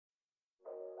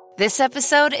This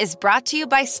episode is brought to you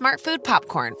by Smartfood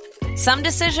Popcorn. Some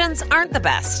decisions aren't the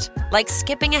best, like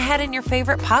skipping ahead in your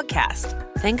favorite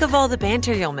podcast. Think of all the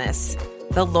banter you'll miss,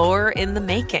 the lore in the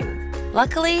making.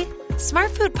 Luckily,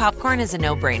 Smartfood Popcorn is a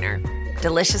no-brainer.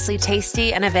 Deliciously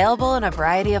tasty and available in a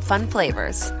variety of fun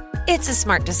flavors. It's a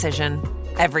smart decision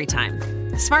every time.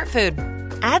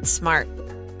 Smartfood. Add smart.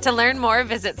 To learn more,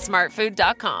 visit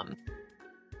smartfood.com.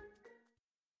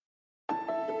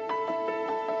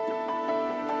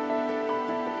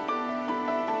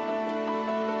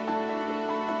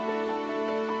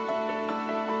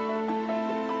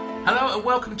 Hello and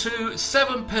welcome to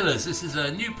Seven Pillars. This is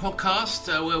a new podcast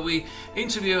where we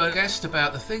interview a guest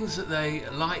about the things that they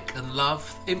like and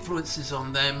love, influences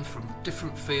on them from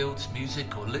different fields,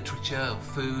 music or literature or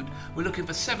food. We're looking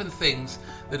for 7 things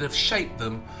that have shaped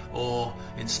them or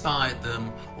inspired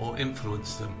them or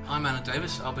influenced them. I'm Alan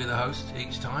Davis, I'll be the host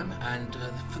each time, and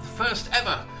for the first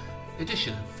ever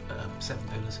edition of Seven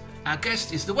Pillars, our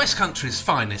guest is the West Country's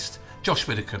finest, Josh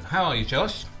Widdicombe. How are you,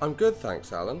 Josh? I'm good,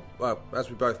 thanks, Alan. Well, as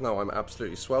we both know, I'm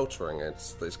absolutely sweltering.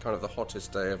 It's kind of the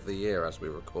hottest day of the year as we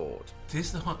record. It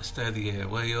is the hottest day of the year,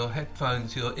 where your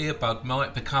headphones, your earbud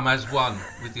might become as one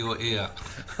with your ear.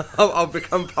 I'll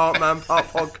become part man, part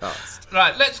podcast.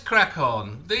 Right, let's crack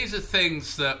on. These are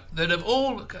things that have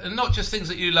all, not just things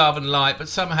that you love and like, but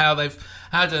somehow they've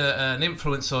had an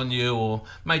influence on you or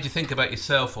made you think about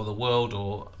yourself or the world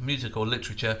or music or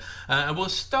literature. And we'll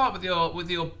start with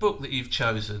your book that you've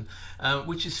chosen,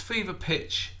 which is Fever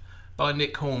Pitch by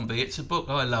Nick Hornby. It's a book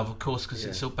I love, of course, because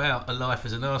it's about a life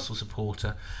as an Arsenal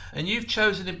supporter. And you've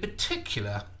chosen in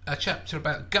particular a chapter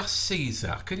about Gus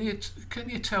Caesar. Can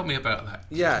you tell me about that?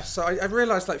 Yeah, so I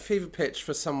realised like Fever Pitch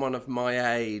for someone of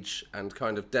my age and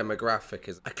kind of demographic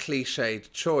is a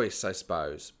cliched choice, I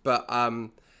suppose. But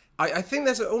I think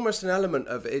there's almost an element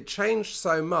of it changed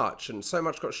so much and so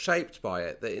much got shaped by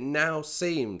it that it now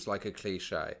seems like a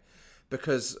cliche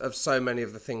because of so many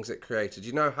of the things it created.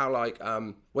 You know how like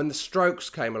when the Strokes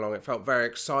came along, it felt very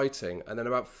exciting, and then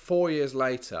about 4 years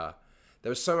later, there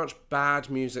was so much bad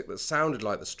music that sounded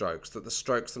like the Strokes that the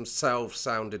Strokes themselves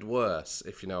sounded worse,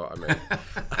 if you know what I mean.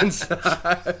 And so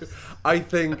I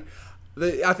think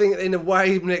in a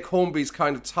way Nick Hornby's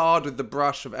kind of tarred with the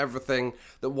brush of everything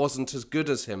that wasn't as good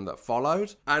as him that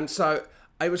followed. And so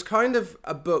it was kind of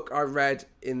a book I read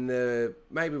in the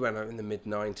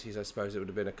mid-90s, I suppose. It would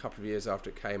have been a couple of years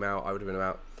after it came out. I would have been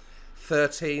about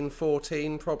 13,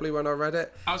 14 probably when I read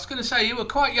it. I was going to say, you were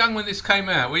quite young when this came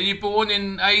out. Were you born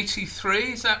in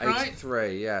 83, is that right?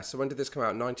 83, yeah. So when did this come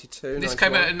out? 92? This 91?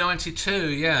 came out in 92,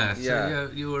 yeah. Yeah. So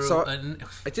you were... So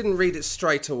I didn't read it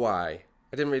straight away.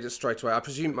 I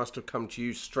presume it must have come to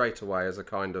you straight away as a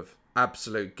kind of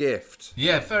absolute gift.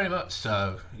 Yeah, very much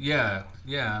so. Yeah.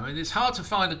 I mean, it's hard to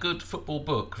find a good football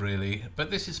book, really.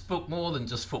 But this is a book more than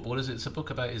just football, is it? It's a book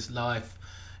about his life.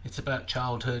 It's about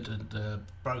childhood and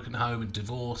broken home and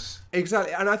divorce.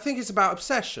 Exactly. And I think it's about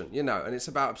obsession, and it's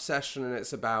about obsession and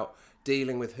it's about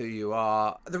dealing with who you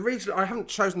are. The reason I haven't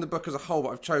chosen the book as a whole, but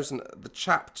I've chosen the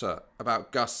chapter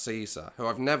about Gus Caesar, who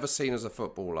I've never seen as a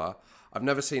footballer. I've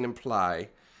never seen him play,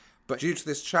 but due to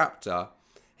this chapter,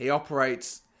 he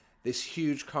operates this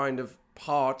huge kind of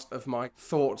part of my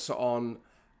thoughts on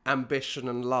ambition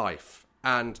and life.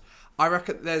 And I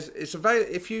reckon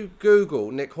if you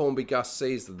Google Nick Hornby Gus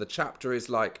Caesar, the chapter is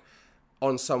like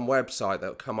on some website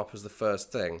that'll come up as the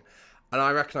first thing. And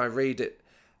I reckon I read it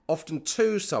often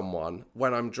to someone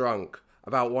when I'm drunk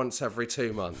about once every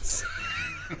 2 months.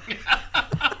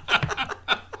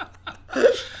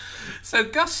 So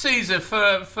Gus Caesar,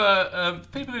 for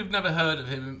people who've never heard of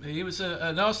him, he was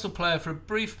an Arsenal player for a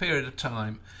brief period of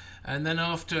time, and then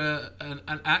after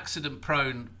an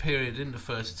accident-prone period in the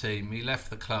first team, he left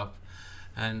the club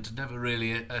and never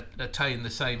really attained the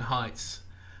same heights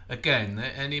again.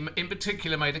 And he, in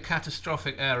particular, made a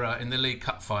catastrophic error in the League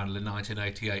Cup final in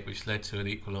 1988, which led to an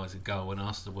equalising goal when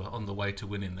Arsenal were on the way to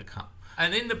winning the cup.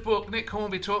 And in the book, Nick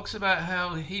Hornby talks about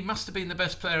how he must have been the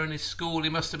best player in his school. He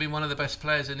must have been one of the best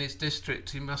players in his district.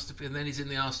 He must have been. And then he's in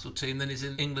the Arsenal team. Then he's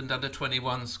in England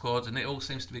under-21 squad, and it all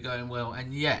seems to be going well.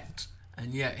 And yet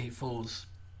he falls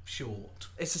short.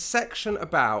 It's a section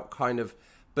about kind of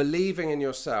believing in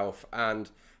yourself and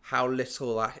how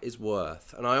little that is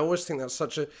worth. And I always think that's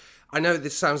such a... I know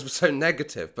this sounds so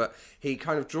negative, but he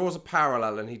kind of draws a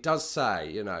parallel, and he does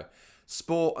say,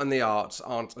 sport and the arts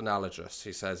aren't analogous,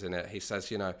 he says in it. He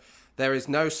says, there is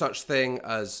no such thing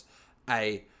as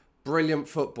a brilliant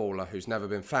footballer who's never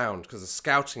been found, because the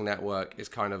scouting network is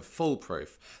kind of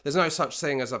foolproof. There's no such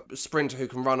thing as a sprinter who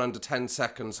can run under 10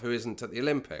 seconds who isn't at the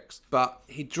Olympics. But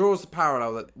he draws the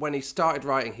parallel that when he started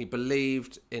writing, he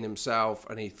believed in himself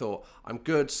and he thought, I'm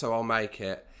good, so I'll make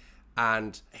it.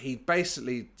 And he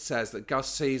basically says that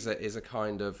Gus Caesar is a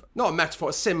kind of, not a metaphor,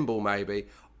 a symbol maybe,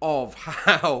 of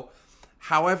how,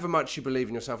 however much you believe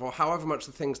in yourself or however much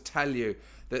the things tell you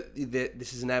that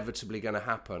this is inevitably going to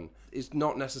happen, is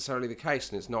not necessarily the case,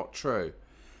 and it's not true.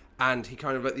 And he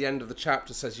kind of, at the end of the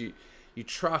chapter, says you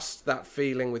trust that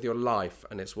feeling with your life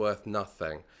and it's worth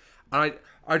nothing. And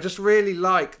I just really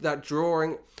like that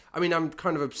drawing. I mean, I'm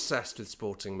kind of obsessed with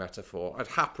sporting metaphor. I'd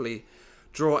happily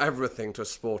draw everything to a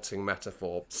sporting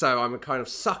metaphor. So I'm a kind of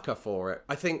sucker for it.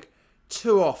 I think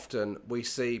too often we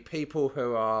see people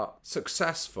who are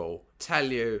successful tell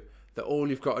you that all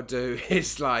you've got to do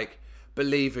is like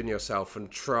believe in yourself and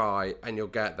try and you'll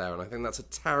get there. And I think that's a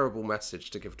terrible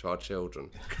message to give to our children.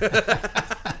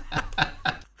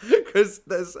 Because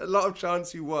there's a lot of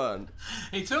chance you weren't.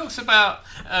 He talks about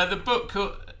the book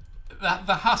called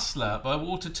The Hustler by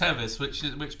Walter Tevis,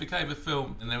 which became a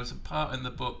film, and there was a part in the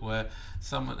book where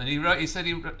someone,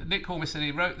 and Nick Hornby said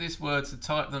he wrote these words and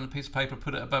typed them on a piece of paper,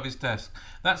 put it above his desk.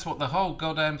 That's what the whole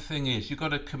goddamn thing is. You've got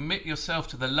to commit yourself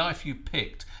to the life you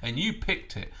picked, and you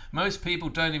picked it. Most people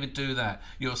don't even do that.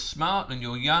 You're smart and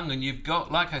you're young and you've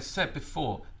got, like I said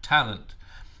before, talent.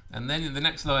 And then the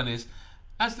next line is,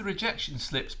 as the rejection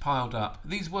slips piled up,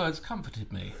 these words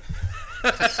comforted me.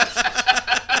 But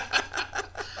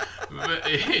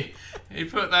he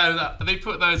put those up. They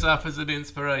put those up as an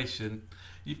inspiration.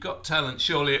 You've got talent,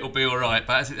 surely it'll be all right.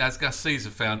 But as Gus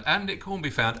Caesar found, and Nick Hornby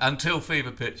found, until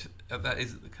Fever Pitch, that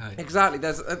isn't the case. Exactly.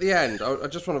 There's at the end. I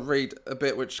just want to read a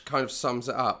bit which kind of sums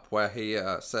it up, where he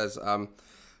says,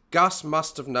 "Gus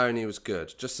must have known he was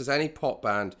good, just as any pop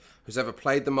band who's ever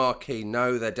played the marquee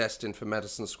know they're destined for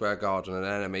Madison Square Garden and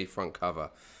NME front cover.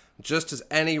 Just as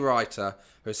any writer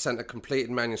who has sent a completed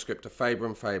manuscript to Faber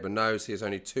and Faber knows he is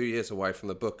only 2 years away from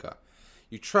the booker.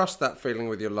 You trust that feeling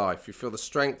with your life. You feel the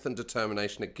strength and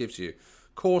determination it gives you,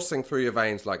 coursing through your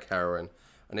veins like heroin,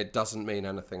 and it doesn't mean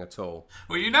anything at all."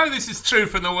 Well, you know this is true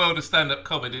from the world of stand-up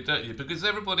comedy, don't you? Because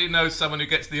everybody knows someone who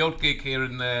gets the odd gig here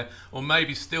and there, or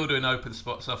maybe still doing open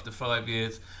spots after 5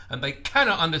 years, and they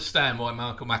cannot understand why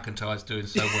Michael McIntyre's doing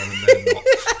so well and they're not.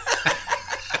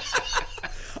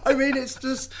 I mean, it's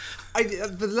just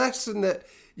the lesson that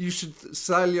you should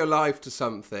sell your life to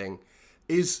something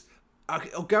is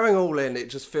going all in. It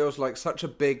just feels like such a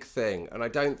big thing, and I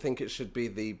don't think it should be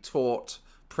the taught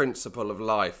principle of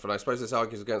life. And I suppose this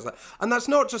argues against that. And that's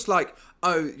not just like,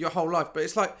 oh, your whole life, but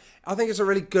it's like, I think it's a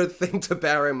really good thing to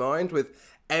bear in mind with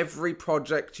every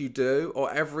project you do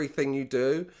or everything you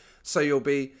do. So you'll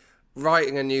be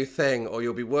writing a new thing or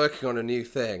you'll be working on a new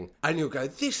thing and you'll go,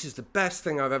 this is the best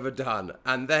thing I've ever done,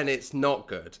 and then it's not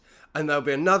good. And there'll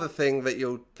be another thing that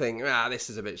you'll think, this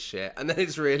is a bit shit, and then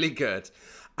it's really good.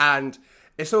 And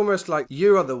it's almost like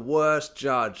you are the worst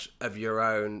judge of your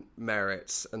own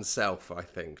merits and self, I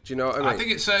think. Do you know what I mean? I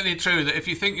think it's certainly true that if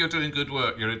you think you're doing good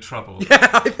work, you're in trouble. Yeah,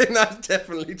 I think that's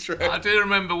definitely true. I do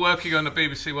remember working on a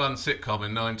BBC One sitcom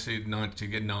in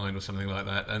 1999 or something like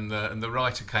that, and the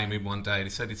writer came in one day and he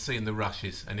said he'd seen The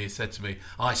Rushes, and he said to me,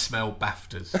 "I smell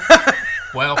BAFTAs."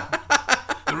 Well,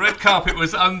 the red carpet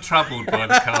was untroubled by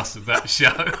the cast of that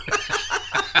show.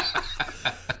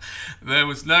 There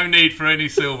was no need for any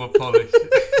silver polish.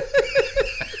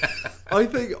 I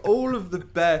think all of the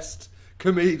best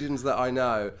comedians that I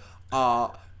know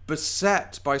are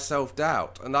beset by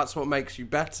self-doubt, and that's what makes you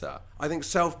better. I think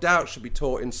self-doubt should be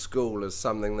taught in school as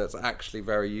something that's actually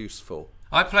very useful.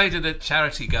 I played at a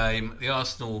charity game, the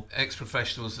Arsenal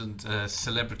Ex-Professionals and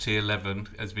Celebrity 11,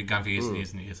 has been going for years and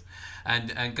years and years,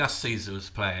 and Gus Caesar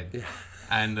was playing. Yeah.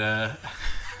 And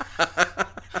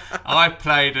I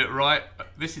played it right.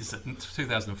 This is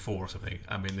 2004 or something.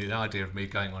 I mean, the idea of me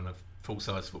going on a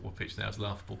full-size football pitch now is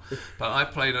laughable. But I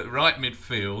played at right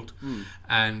midfield,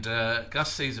 and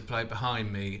Gus Caesar played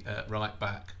behind me at right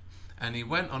back. And he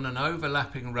went on an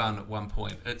overlapping run at one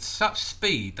point at such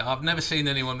speed that I've never seen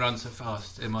anyone run so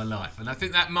fast in my life. And I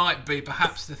think that might be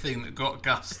perhaps the thing that got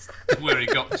Gus to where he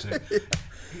got to.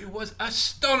 He was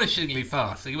astonishingly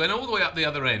fast. He went all the way up the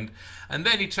other end, and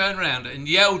then he turned around and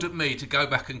yelled at me to go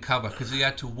back and cover because he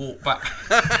had to walk back.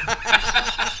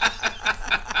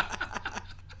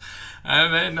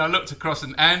 And then I looked across,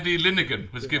 and Andy Linnigan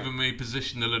was giving me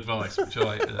positional advice, which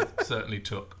I certainly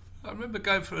took. I remember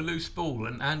going for a loose ball,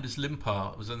 and Anders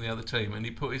Limpar was on the other team, and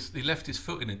he left his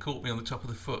foot in and caught me on the top of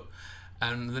the foot.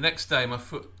 And the next day, my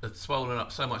foot had swollen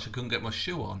up so much I couldn't get my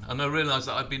shoe on, and I realised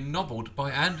that I'd been nobbled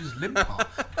by Anders Limpar.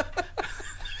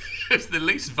 It's the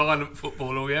least violent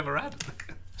footballer we ever had.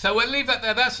 So we'll leave that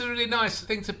there. That's a really nice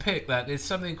thing to pick. That is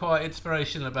something quite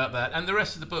inspirational about that. And the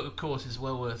rest of the book, of course, is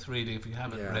well worth reading if you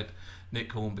haven't read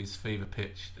Nick Hornby's Fever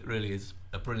Pitch. It really is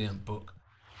a brilliant book.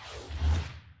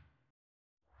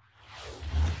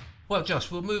 Well,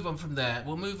 Josh, we'll move on from there.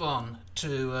 We'll move on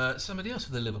to somebody else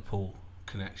with a Liverpool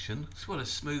connection. What a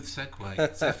smooth segue.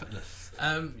 It's effortless.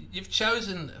 You've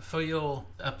chosen for your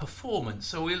performance,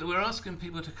 so we're asking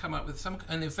people to come up with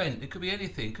an event. It could be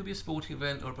anything. It could be a sporting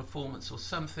event or a performance or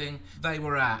something they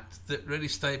were at that really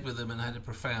stayed with them and had a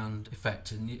profound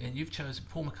effect. And you've chosen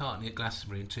Paul McCartney at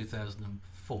Glastonbury in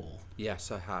 2004.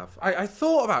 Yes, I have. I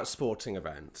thought about sporting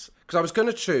events because I was going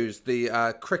to choose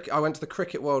the cricket. I went to the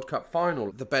Cricket World Cup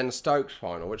final, the Ben Stokes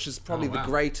final, which is probably the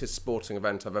greatest sporting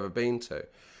event I've ever been to.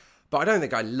 But I don't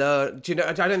think I learned,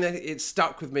 I don't think it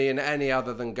stuck with me in any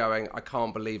other than going, I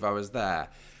can't believe I was there.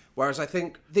 Whereas I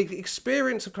think the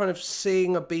experience of kind of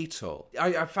seeing a Beatle,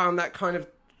 I found that kind of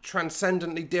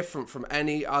transcendently different from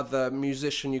any other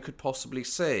musician you could possibly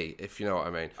see, if you know what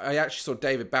I mean. I actually saw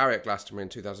David Bowie at Glastonbury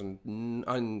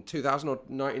in 2000 or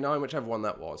 99, whichever one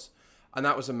that was. And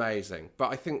that was amazing.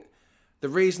 But I think the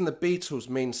reason the Beatles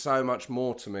mean so much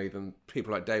more to me than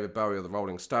people like David Bowie or the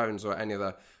Rolling Stones or any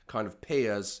other kind of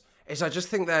peers is I just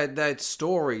think their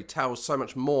story tells so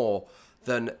much more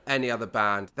than any other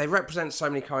band. They represent so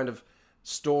many kind of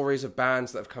stories of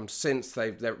bands that have come since. They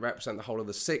represent the whole of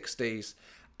the 60s.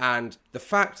 And the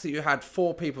fact that you had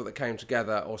 4 people that came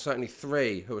together, or certainly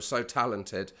 3 who were so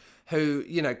talented, who,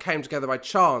 came together by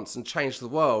chance and changed the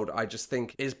world, I just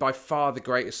think is by far the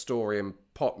greatest story in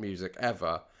pop music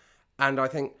ever. And I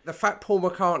think the fact Paul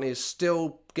McCartney is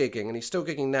still gigging, and he's still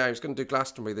gigging now, he's going to do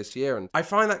Glastonbury this year, and I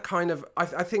find that kind of, I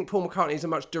think Paul McCartney is a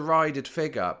much derided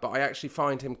figure, but I actually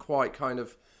find him quite kind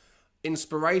of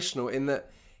inspirational in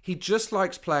that he just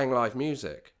likes playing live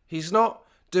music. He's not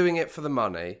doing it for the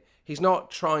money, he's not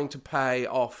trying to pay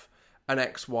off an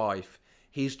ex-wife,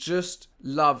 he just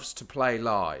loves to play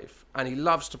live, and he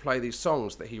loves to play these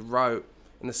songs that he wrote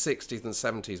in the 60s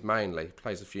and 70s mainly. He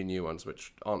plays a few new ones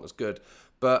which aren't as good.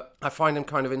 But I find him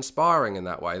kind of inspiring in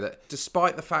that way, that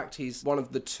despite the fact he's one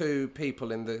of the 2 people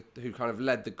who kind of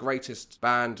led the greatest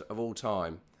band of all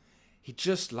time, he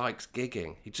just likes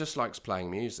gigging. He just likes playing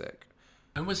music.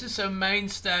 And was this a main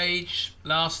stage,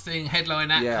 lasting, headline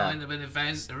act kind of an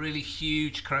event, a really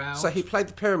huge crowd? So he played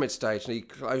the Pyramid Stage, and he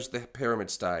closed the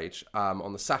Pyramid Stage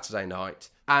on the Saturday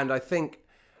night. And I think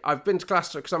I've been to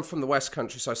Glastonbury because I'm from the West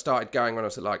Country, so I started going when I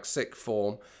was at like 6th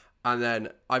form, and then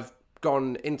I've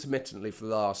gone intermittently for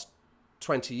the last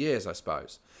 20 years, I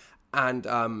suppose. And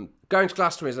going to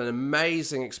Glastonbury is an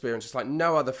amazing experience. It's like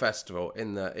no other festival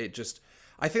in that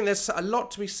I think there's a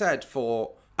lot to be said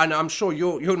for, and I'm sure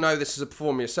you'll know this as a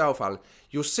performer yourself, Alan.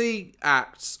 You'll see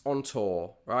acts on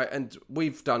tour, right? And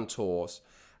we've done tours,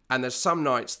 and there's some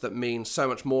nights that mean so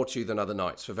much more to you than other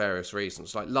nights for various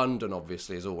reasons. Like London,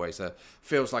 obviously, is always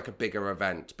feels like a bigger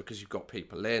event because you've got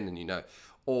people in, and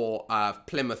or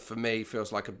Plymouth for me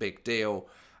feels like a big deal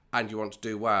and you want to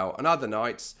do well. And other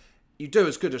nights, you do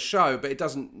as good a show, but it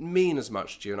doesn't mean as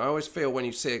much to you. And I always feel when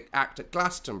you see an act at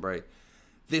Glastonbury,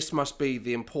 this must be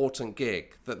the important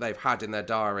gig that they've had in their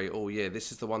diary all year.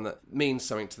 This is the one that means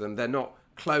something to them. They're not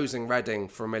closing Reading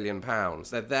for £1 million.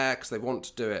 They're there because they want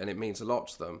to do it and it means a lot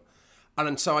to them.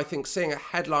 And so I think seeing a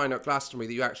headliner at Glastonbury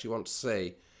that you actually want to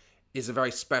see is a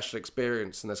very special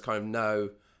experience, and there's kind of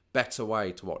no better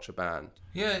way to watch a band.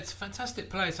 Yeah, it's a fantastic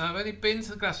place. I've only been to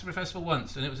the Glastonbury Festival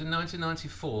once, and it was in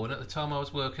 1994, and at the time I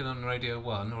was working on Radio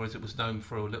 1, or as it was known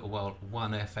for a little while,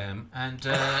 1FM, and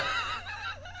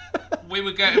we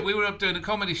were up doing a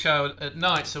comedy show at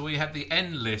night, so we had the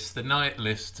end list, the night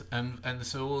list, and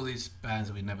so all these bands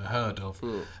that we'd never heard of.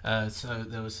 So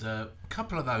there was a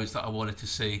couple of those that I wanted to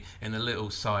see in a little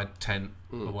side tent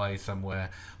away somewhere.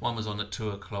 One was on at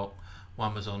 2 o'clock.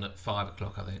 One was on at 5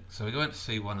 o'clock, I think. So we went to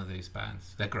see one of these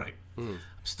bands. They're great. I'm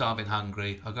starving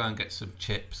hungry. I'll go and get some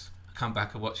chips. I come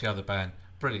back and watch the other band.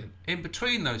 Brilliant. In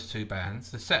between those 2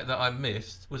 bands, the set that I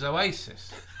missed was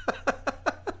Oasis.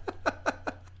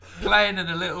 Playing in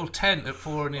a little tent at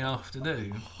 4 in the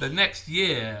afternoon. The next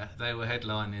year, they were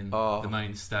headlining the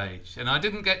main stage. And I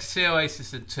didn't get to see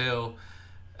Oasis until...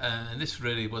 and this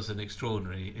really was an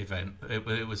extraordinary event.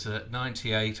 It was at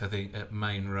 98, I think, at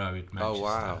Main Road, Manchester. Oh,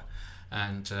 wow.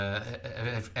 And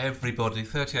everybody,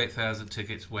 38,000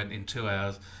 tickets went in 2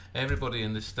 hours. Everybody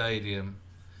in the stadium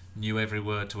knew every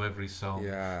word to every song.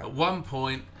 Yeah. At one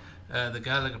point, the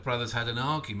Gallagher brothers had an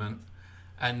argument,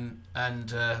 and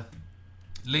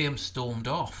Liam stormed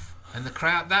off. And the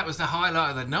crowd, that was the highlight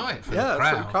of the night for the crowd. Yeah,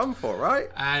 that's what we come for, right?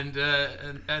 And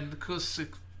of course,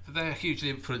 they're hugely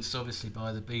influenced, obviously,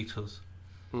 by the Beatles.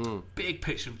 Big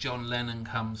picture of John Lennon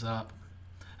comes up,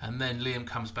 and then Liam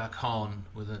comes back on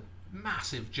with a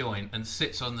massive joint and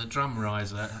sits on the drum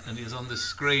riser, and he's on the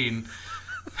screen.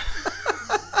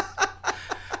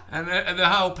 and the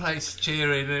whole place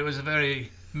cheering, and it was a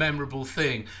very memorable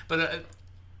thing. But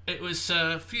It was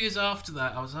a few years after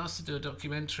that I was asked to do a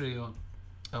documentary, or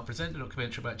I'll present a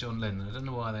documentary about John Lennon. I don't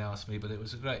know why they asked me, but it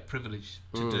was a great privilege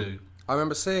to do. I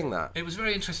remember seeing that. It was a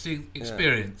very interesting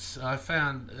experience. I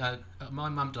found my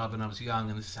mum died when I was young,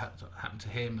 and this happened to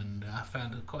him, and I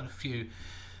found quite a few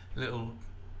little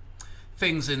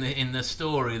things in the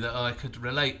story that I could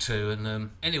relate to. And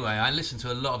anyway, I listened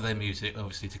to a lot of their music,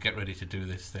 obviously, to get ready to do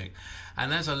this thing.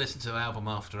 And as I listened to album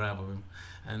after album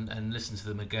and listened to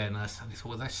them again, I suddenly thought,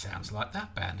 well, that sounds like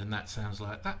that band, and that sounds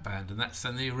like that band, and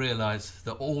then you realise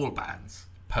that all bands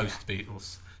post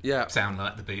Beatles sound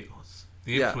like the Beatles.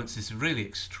 The influence is really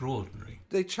extraordinary.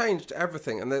 They changed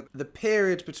everything, and the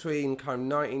period between kind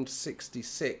of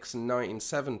 1966 and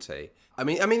 1970. I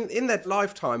mean, in their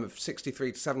lifetime of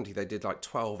 63 to 70, they did like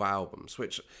 12 albums,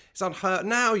 which is unheard.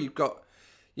 Now you've got,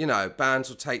 bands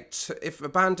will take. If a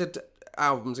band did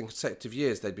albums in consecutive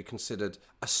years, they'd be considered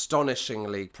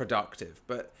astonishingly productive.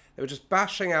 But they were just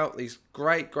bashing out these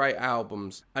great, great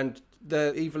albums, and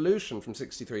the evolution from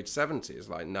 63 to 70 is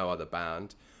like no other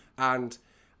band, and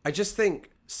I just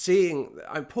think seeing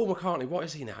Paul McCartney, what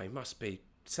is he now? He must be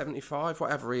 75,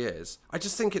 whatever he is. I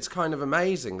just think it's kind of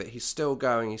amazing that he's still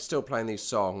going, he's still playing these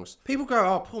songs. People go,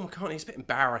 oh, Paul McCartney's a bit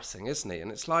embarrassing, isn't he?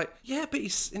 And it's like, yeah, but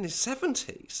he's in his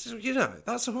 70s.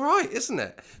 That's all right, isn't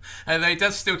it? And he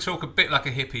does still talk a bit like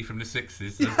a hippie from the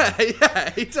 60s. Yeah,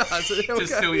 he does.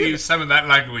 Just still use some of that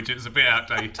language. It's a bit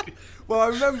outdated. Well, I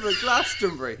remember at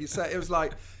Glastonbury, he said it was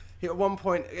like, at one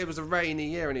point, it was a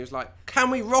rainy year, and he was like, can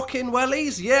we rock in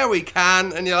wellies? Yeah, we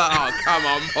can. And you're like, oh, come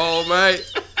on, Paul, mate.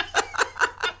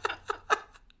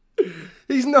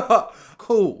 He's not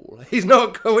cool. He's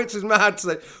not cool, which is mad to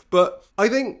say. But I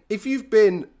think if you've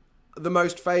been the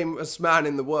most famous man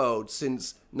in the world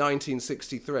since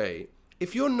 1963,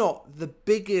 if you're not the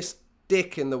biggest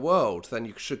dick in the world, then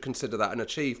you should consider that an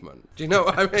achievement. Do you know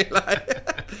what I mean?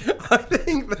 Like, I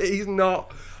think that he's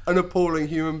not an appalling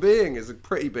human being is a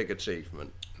pretty big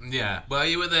achievement. Yeah. Well,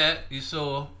 you were there. You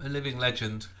saw a living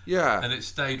legend. Yeah. And it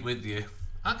stayed with you.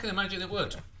 I can imagine it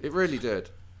would. It really did.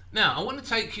 Now, I want to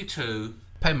take you to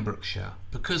Pembrokeshire,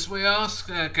 because we ask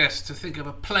our guests to think of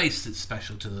a place that's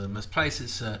special to them, a place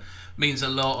that means a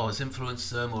lot, or has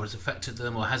influenced them, or has affected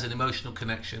them, or has an emotional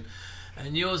connection.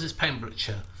 And yours is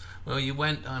Pembrokeshire. Well, you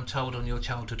went, I'm told, on your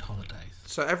childhood holidays.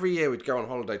 So every year we'd go on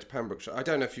holiday to Pembrokeshire. I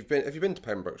don't know if you've been. Have you been to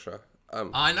Pembrokeshire?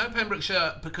 I know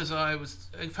Pembrokeshire because I was,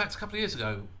 in fact, a couple of years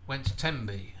ago, went to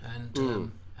Tenby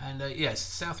and yes,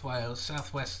 South Wales,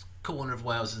 southwest corner of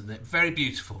Wales, isn't it? Very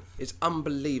beautiful. It's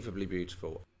unbelievably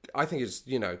beautiful. I think it's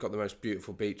got the most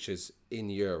beautiful beaches in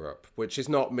Europe, which is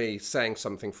not me saying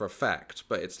something for effect,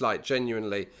 but it's like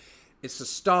genuinely, it's a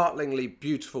startlingly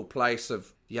beautiful place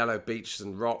of yellow beaches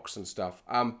and rocks and stuff.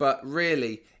 But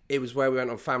really, it was where we went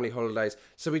on family holidays.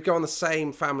 So we'd go on the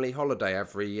same family holiday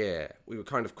every year. We were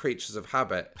kind of creatures of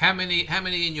habit. How many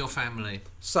in your family?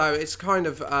 So it's kind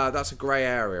of, that's a grey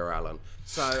area, Alan.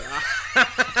 So...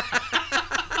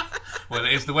 Well,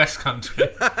 it is the West Country.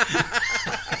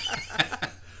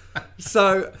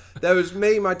 So there was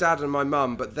me, my dad and my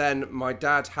mum, but then my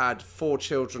dad had 4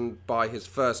 children by his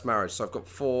first marriage. So I've got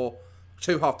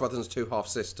 2 half-brothers and 2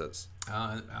 half-sisters.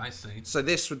 I see. So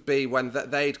this would be when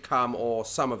they'd come, or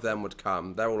some of them would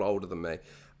come. They're all older than me.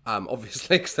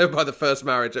 Obviously, because they were by the first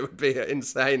marriage, it would be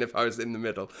insane if I was in the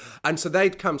middle. And so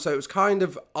they'd come. So it was kind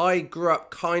of, I grew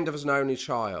up kind of as an only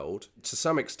child to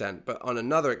some extent, but on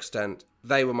another extent,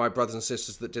 they were my brothers and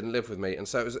sisters that didn't live with me. And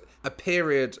so it was a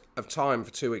period of time for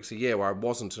 2 weeks a year where I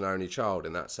wasn't an only child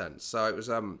in that sense. So it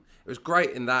was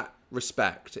great in that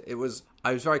respect. I was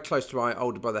very close to my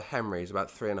older brother Henry. He's about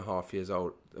 3.5 years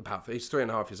old. He's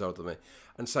 3.5 years older than me.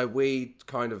 And so we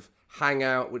kind of hang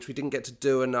out, which we didn't get to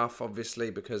do enough,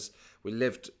 obviously, because we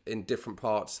lived in different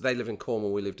parts. They live in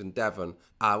Cornwall, we lived in Devon,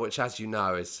 which, as you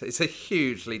know, it's a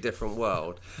hugely different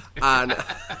world. And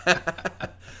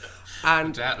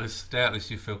and doubtless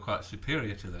you feel quite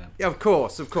superior to them. Yeah, of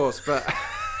course, but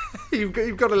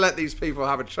you've got to let these people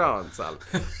have a chance, Alan.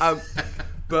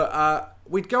 But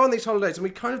we'd go on these holidays and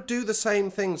we'd kind of do the same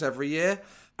things every year.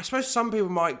 I suppose some people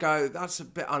might go, that's a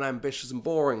bit unambitious and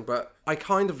boring, but I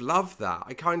kind of love that.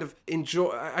 I kind of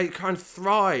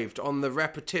thrived on the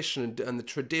repetition and the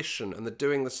tradition and the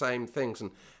doing the same things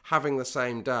and having the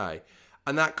same day.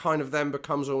 And that kind of then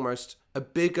becomes almost a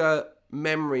bigger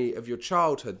memory of your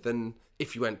childhood than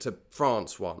if you went to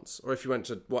France once or if you went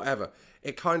to whatever.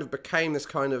 It kind of became this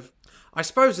kind of, I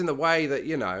suppose in the way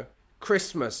that,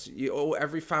 Christmas,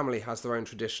 every family has their own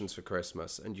traditions for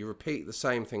Christmas, and you repeat the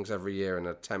same things every year in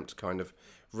an attempt to kind of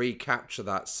recapture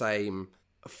that same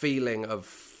feeling of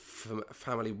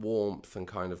family warmth and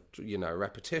kind of,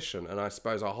 repetition. And I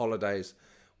suppose our holidays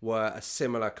were a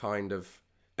similar kind of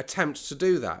attempt to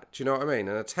do that. Do you know what I mean?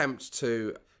 An attempt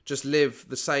to just live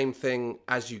the same thing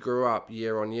as you grew up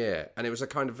year on year. And it was a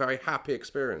kind of very happy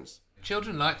experience.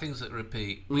 Children like things that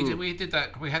repeat. We did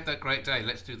that. We had that great day.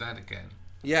 Let's do that again.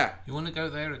 Yeah. You want to go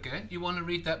there again? You want to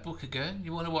read that book again?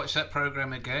 You want to watch that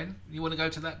program again? You want to go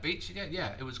to that beach again?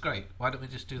 Yeah, it was great. Why don't we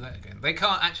just do that again? They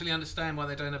can't actually understand why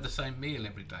they don't have the same meal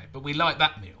every day, but we like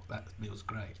that meal. That meal's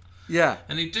great. Yeah.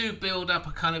 And you do build up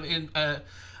a kind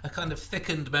of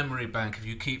thickened memory bank if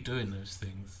you keep doing those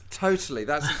things. Totally.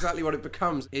 That's exactly what it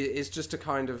becomes. It's just a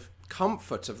kind of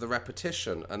comfort of the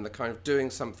repetition and the kind of doing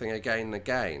something again and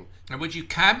again. And would you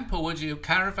camp, or would you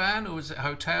caravan, or was it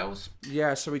hotels?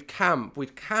 Yeah, so we'd camp,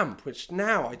 which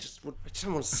now I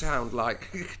don't want to sound like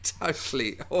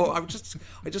totally, or I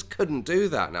just couldn't do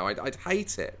that now. I'd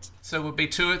hate it. So it would be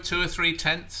two or three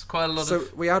tents, quite a lot of... So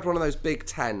we had one of those big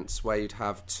tents where you'd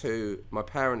have my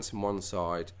parents on one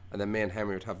side, and then me and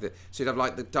Henry would have so you'd have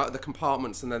like the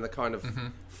compartments and then the kind of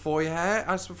foyer,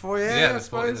 as for foyer, yeah, I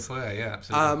suppose. The foyer, yeah,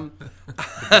 absolutely. The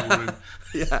ballroom.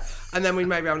 Yeah, and then we'd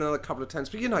maybe have another couple of tents.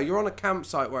 But you're on a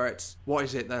campsite where it's, what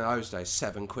is it then those days,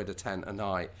 £7 a tent a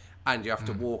night, and you have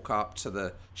to walk up to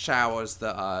the showers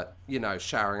that are,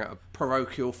 showering at a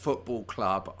parochial football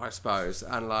club, I suppose,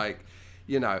 and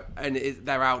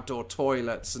they're outdoor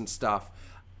toilets and stuff.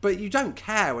 But you don't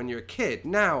care when you're a kid.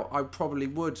 Now, I probably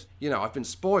would, I've been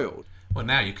spoiled. Well,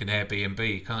 now you can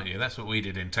Airbnb, can't you? That's what we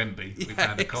did in Tenby. We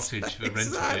found a cottage for rented.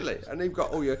 Exactly. And you've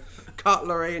got all your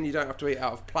cutlery and you don't have to eat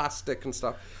out of plastic and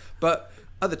stuff. But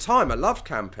at the time, I loved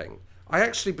camping. I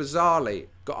actually, bizarrely,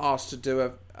 got asked to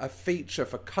do a feature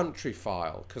for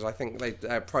Countryfile, because I think they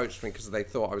approached me because they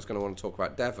thought I was going to want to talk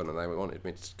about Devon, and they wanted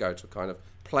me to go to a kind of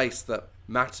place that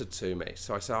mattered to me.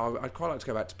 So I said, I'd quite like to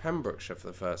go back to Pembrokeshire for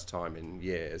the first time in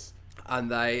years. And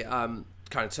they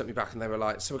kind of took me back and they were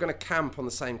like, so we're going to camp on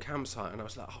the same campsite. And I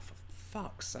was like, oh, for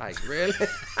fuck's sake, really?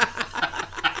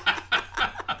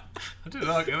 I didn't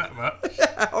like it that much.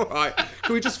 Yeah, all right.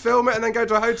 Can we just film it and then go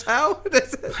to a hotel?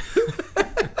 There's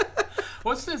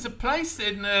a place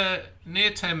in near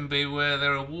Tenby where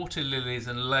there are water lilies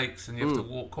and lakes, and you have to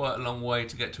walk quite a long way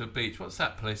to get to a beach. What's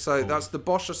that place called? That's the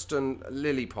Bosherston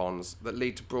lily ponds that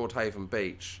lead to Broadhaven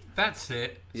Beach. That's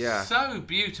it. Yeah. So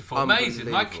beautiful. Amazing.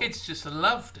 My kids just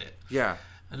loved it. Yeah.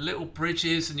 And little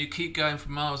bridges, and you keep going for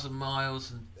miles and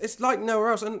miles. And it's like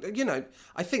nowhere else. And,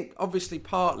 I think, obviously,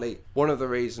 partly one of the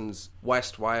reasons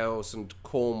West Wales and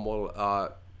Cornwall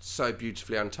are so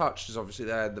beautifully untouched is obviously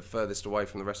they're the furthest away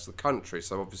from the rest of the country.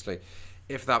 So, obviously,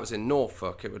 if that was in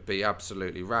Norfolk, it would be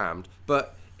absolutely rammed.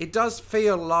 But it does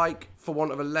feel like, for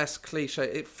want of a less cliche,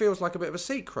 it feels like a bit of a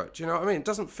secret. Do you know what I mean? It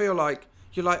doesn't feel like,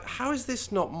 you're like, how is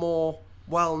this not more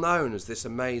well known as this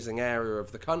amazing area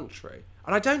of the country?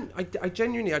 And I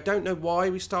genuinely don't know why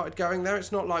we started going there.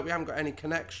 It's not like we haven't got any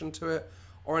connection to it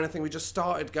or anything. We just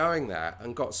started going there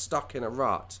and got stuck in a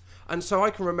rut. And so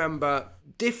I can remember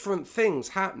different things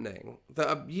happening that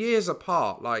are years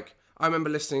apart. Like, I remember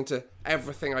listening to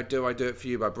Everything I Do It For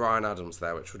You by Bryan Adams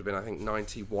there, which would have been, I think,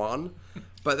 91.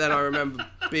 But then I remember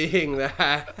being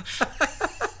there.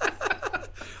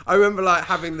 I remember,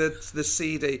 having the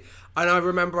CD. And I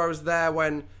remember I was there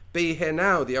when Be Here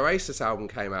Now, the Oasis album,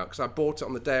 came out, because I bought it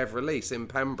on the day of release in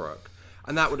Pembroke,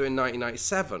 and that would have been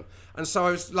 1997. And so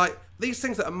I was like, these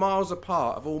things that are miles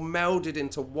apart have all melded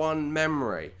into one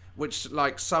memory, which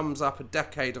sums up a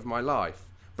decade of my life,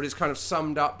 but it's kind of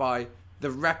summed up by the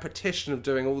repetition of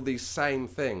doing all these same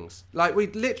things.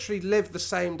 We'd literally live the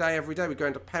same day every day. We'd go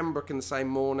into Pembroke in the same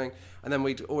morning, and then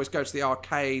we'd always go to the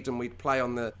arcade, and we'd play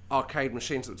on the arcade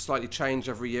machines that would slightly change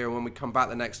every year, and when we'd come back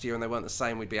the next year and they weren't the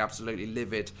same, we'd be absolutely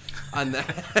livid. And then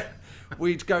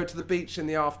we'd go to the beach in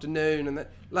the afternoon, and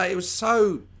it was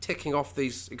so ticking off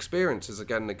these experiences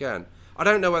again and again. I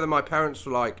don't know whether my parents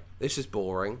were like, this is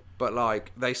boring, but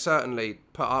they certainly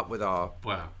put up with our...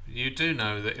 Well, you do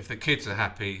know that if the kids are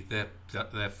happy, they're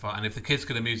fine. And if the kids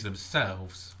can amuse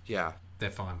themselves, yeah,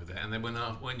 they're fine with it. And then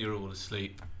when you're all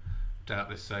asleep,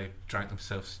 doubtless they drank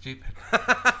themselves stupid.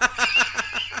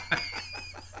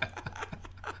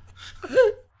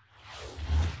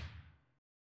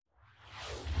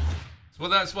 Well,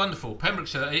 that's wonderful.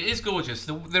 Pembrokeshire, it is gorgeous.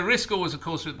 The risk always, of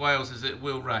course, with Wales is it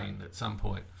will rain at some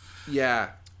point.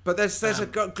 Yeah, but there's a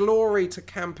glory to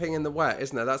camping in the wet,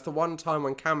 isn't there? That's the one time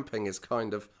when camping is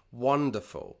kind of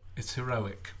wonderful. It's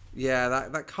heroic. Yeah,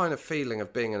 that kind of feeling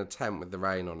of being in a tent with the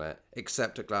rain on it,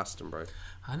 except at Glastonbury.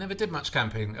 I never did much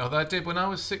camping, although I did when I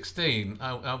was 16.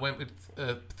 I went with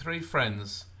 3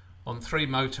 friends on 3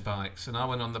 motorbikes, and I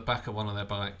went on the back of one of their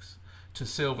bikes to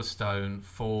Silverstone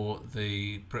for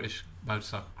the British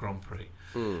Motorcycle Grand Prix.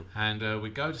 And we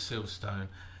go to Silverstone,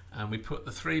 and we put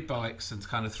the 3 bikes and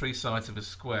kind of 3 sides of a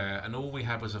square, and all we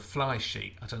had was a fly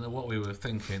sheet. I don't know what we were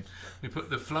thinking. We put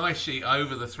the fly sheet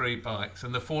over the 3 bikes,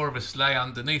 and the 4 of us lay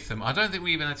underneath them. I don't think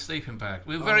we even had sleeping bags.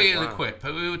 We were very ill-equipped,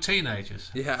 but we were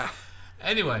teenagers. Yeah.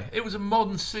 Anyway, it was a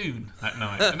monsoon that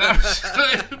night. An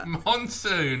absolute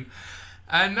monsoon.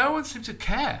 And no one seemed to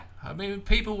care. I mean,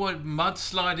 people were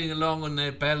mudsliding along on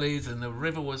their bellies, and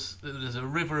there's a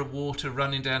river of water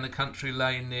running down the country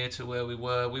lane near to where we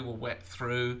were. We were wet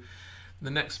through.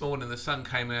 The next morning, the sun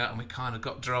came out, and we kind of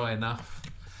got dry enough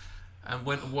and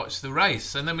went and watched the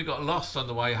race. And then we got lost on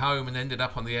the way home and ended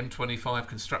up on the M25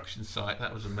 construction site.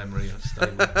 That was a memory that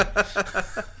stayed with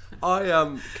me.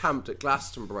 I camped at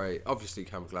Glastonbury. Obviously,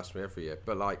 camp at Glastonbury every year,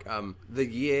 but like the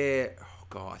year.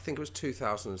 God, I think it was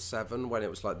 2007 when it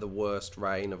was like the worst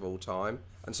rain of all time.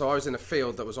 And so I was in a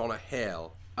field that was on a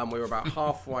hill, and we were about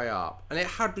halfway up, and it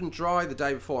had been dry the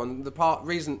day before. And the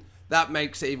reason that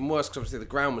makes it even worse, because obviously the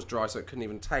ground was dry, so it couldn't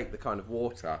even take the kind of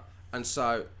water. And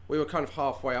so we were kind of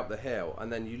halfway up the hill, and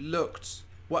then you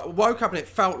woke up, and it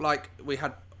felt like we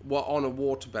were on a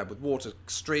waterbed with water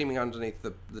streaming underneath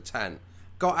the tent.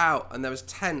 Got out, and there was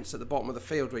tents at the bottom of the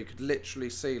field where you could literally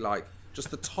see like just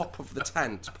the top of the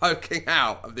tent poking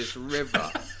out of this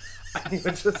river. And you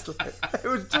were just like,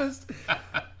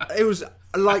 it was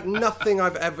like nothing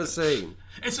I've ever seen.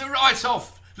 It's a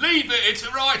write-off. Leave it, it's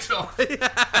a write-off.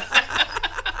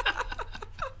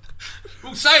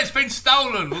 We'll say it's been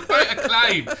stolen. We'll get a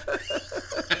claim.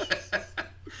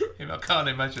 I can't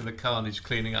imagine the carnage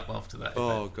cleaning up after that.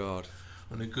 Oh, God.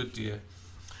 On a good year.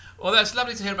 Well, that's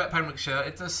lovely to hear about Pembrokeshire.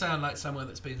 It does sound like somewhere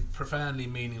that's been profoundly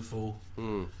meaningful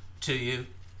to you.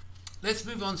 Let's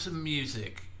move on to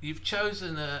music. You've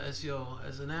chosen as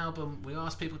an album. We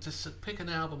asked people to pick an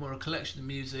album or a collection of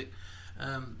music,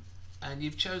 and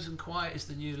you've chosen "Quiet Is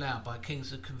the New Loud" by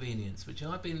Kings of Convenience, which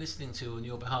I've been listening to on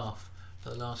your behalf for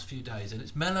the last few days, and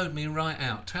it's mellowed me right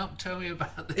out. Tell me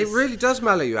about this. It really does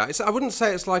mellow you out. I wouldn't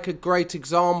say it's like a great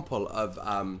example of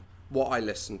what I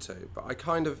listen to, but I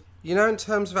kind of, in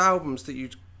terms of albums that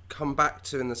you come back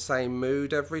to in the same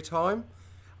mood every time,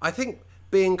 I think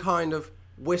being kind of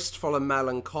wistful and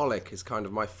melancholic is kind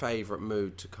of my favourite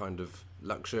mood to kind of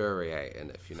luxuriate in,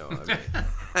 if you know what I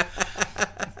mean.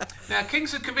 Now,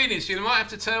 Kings of Convenience, you might have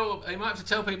to tell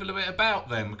people a bit about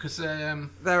them, because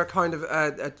they're a kind of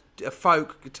a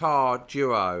folk guitar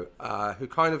duo who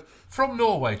kind of from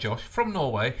Norway, Josh. From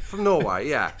Norway,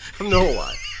 yeah, from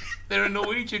Norway. They're a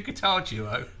Norwegian guitar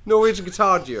duo.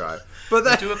 But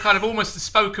they do a kind of almost a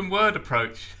spoken word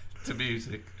approach to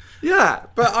music. Yeah,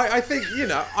 but I think,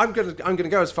 I'm gonna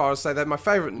go as far as say they're my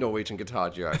favourite Norwegian guitar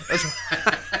duo.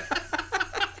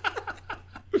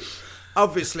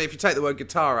 Obviously, if you take the word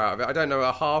guitar out of it, I don't know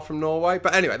a half from Norway,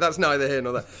 but anyway, that's neither here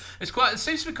nor there. It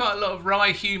seems to be quite a lot of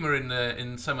wry humour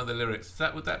in some of the lyrics.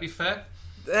 Would that be fair?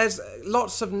 There's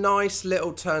lots of nice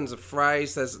little turns of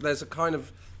phrase. There's a kind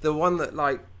of, the one that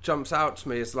like jumps out to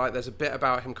me is like there's a bit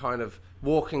about him kind of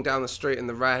walking down the street in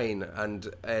the rain,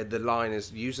 and the line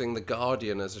is using the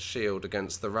Guardian as a shield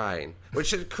against the rain,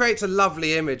 which creates a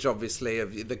lovely image, obviously,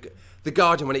 of the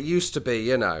Guardian when it used to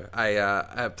be,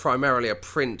 primarily a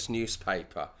print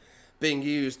newspaper being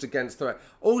used against the rain.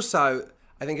 Also,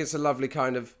 I think it's a lovely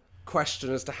kind of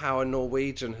question as to how a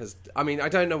Norwegian has... I mean, I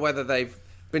don't know whether they've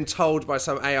been told by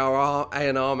some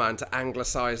A&R man to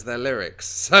anglicise their lyrics,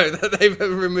 so that they've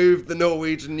removed the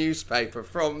Norwegian newspaper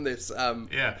from this...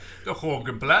 the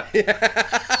Horgenblatt.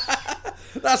 Yeah.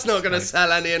 That's not going to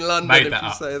sell any in London if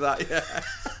you say that, yeah.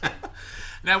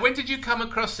 Now, when did you come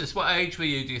across this? What age were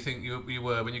you, do you think you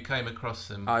were when you came across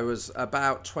them? I was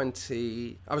about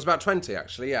 20... I was about 20,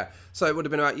 actually, yeah. So it would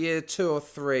have been about year 2 or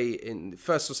 3 in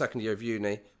first or second year of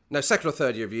uni. No, second or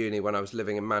third year of uni when I was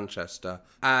living in Manchester.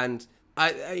 And...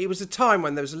 it was a time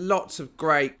when there was lots of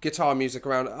great guitar music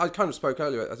around. I kind of spoke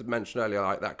earlier, as I mentioned earlier,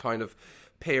 like that kind of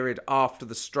period after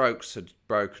the Strokes had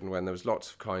broken, when there was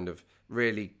lots of kind of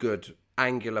really good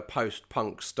angular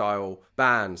post-punk style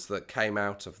bands that came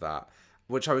out of that,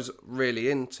 which I was really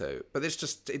into. But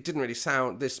it didn't really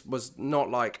sound, this was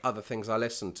not like other things I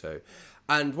listened to.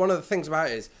 And one of the things about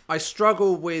it is I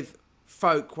struggle with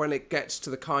folk when it gets to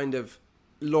the kind of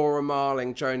Laura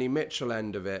Marling, Joni Mitchell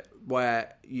end of it,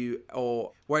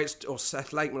 or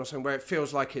Seth Lakeman or something, where it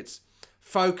feels like it's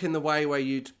folk in the way where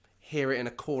you'd hear it in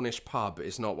a Cornish pub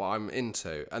is not what I'm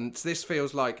into. And this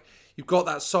feels like you've got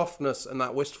that softness and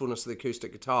that wistfulness of the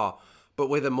acoustic guitar, but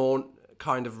with a more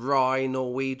kind of wry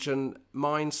Norwegian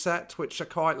mindset, which I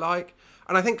quite like.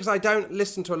 And I think because I don't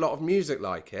listen to a lot of music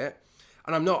like it,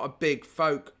 and I'm not a big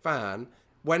folk fan,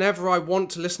 whenever I want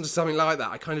to listen to something like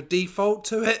that, I kind of default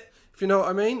to it. if you know what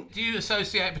I mean. Do you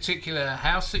associate a particular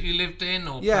house that you lived in,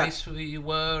 or Yeah. place where you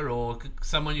were, or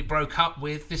someone you broke up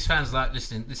with? This sounds like you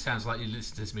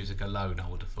listen to this music alone, I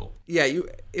would have thought. Yeah,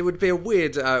 it would be a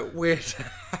weird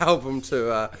album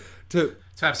to To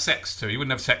have sex to. You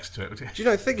wouldn't have sex to it, would you? do you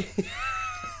know, think.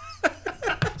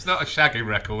 It's not a Shaggy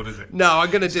record, is it? No, I'm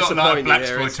going to It's not disappoint like a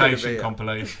you here. It's gonna be blaxploitation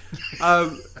compilation.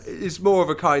 It's more of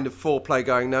a kind of foreplay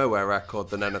going nowhere record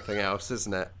than anything else,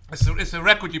 isn't it? It's a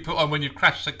record you put on when you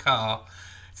crash the car.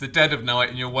 It's the dead of night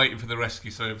and you're waiting for the rescue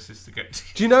services to get to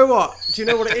you. Do you know what? Do you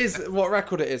know what it is? What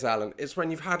record it is, Alan? It's when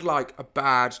you've had like a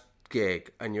bad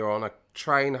gig and you're on a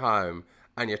train home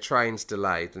and your train's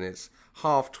delayed and it's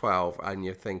 12:30 and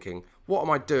you're thinking, what am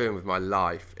I doing with my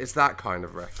life? It's that kind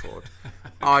of record.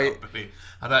 I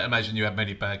don't imagine you had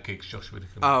many bad gigs, Josh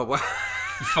Widdicombe. Oh, well.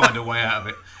 You find a way out of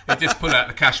it. You just pull out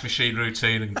the cash machine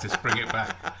routine and just bring it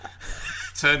back.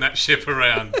 Turn that ship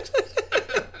around.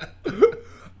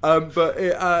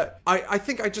 I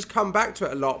think I just come back to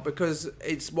it a lot because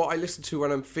it's what I listen to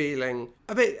when I'm feeling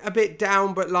a bit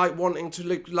down, but like wanting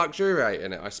to luxuriate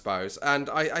in it, I suppose. And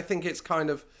I think it's kind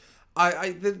of,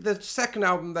 the second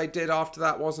album they did after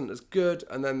that wasn't as good,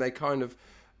 and then they kind of,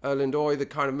 Erland Oy, the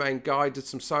kind of main guy, did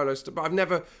some solo stuff. But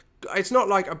it's not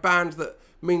like a band that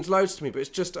means loads to me, but it's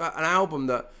just an album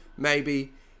that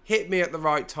maybe hit me at the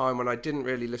right time when I didn't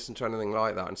really listen to anything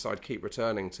like that, and so I'd keep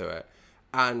returning to it.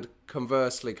 And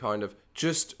conversely, kind of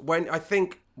just when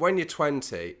you're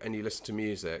 20 and you listen to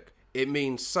music, it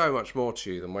means so much more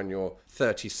to you than when you're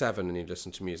 37 and you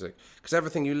listen to music, because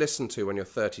everything you listen to when you're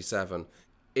 37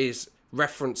 is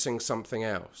referencing something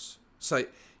else. So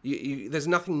there's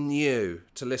nothing new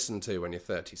to listen to when you're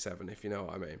 37, if you know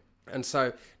what I mean. And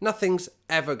so nothing's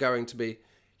ever going to be,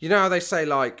 you know how they say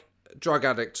like drug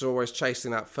addicts are always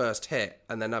chasing that first hit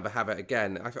and they never have it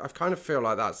again. I kind of feel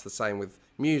like that's the same with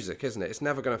music, isn't it? It's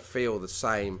never going to feel the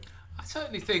same. I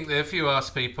certainly think that if you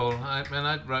ask people, I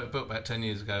wrote a book about 10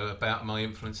 years ago about my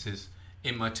influences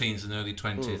in my teens and early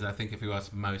 20s. I think if you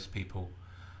ask most people,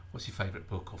 what's your favourite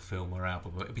book or film or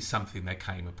album, it'd be something they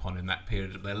came upon in that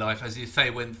period of their life. As you say,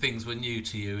 when things were new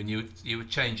to you and you would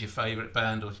change your favourite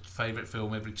band or favourite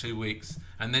film every 2 weeks,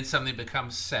 and then something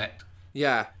becomes set.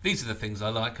 Yeah. These are the things I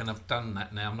like, and I've done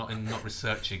that now. I'm not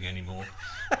researching anymore.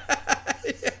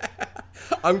 Yeah.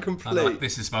 I'm complete. I like,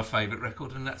 this is my favourite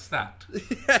record, and that's that.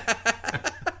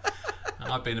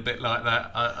 I've been a bit like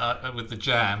that with the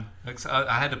Jam.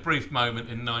 I had a brief moment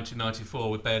in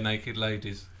 1994 with Bare Naked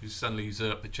Ladies, who suddenly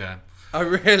usurped the Jam. Oh,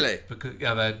 really? Because they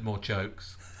had more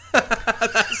jokes.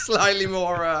 That's slightly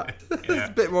more, yeah.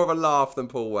 a bit more of a laugh than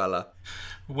Paul Weller.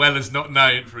 Weller's not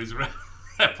known for his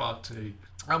repartee.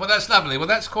 Oh, well, that's lovely. Well,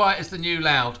 that's Quiet as the New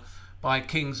Loud by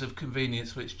Kings of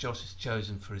Convenience, which Josh has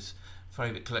chosen for his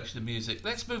favourite collection of music.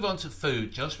 Let's move on to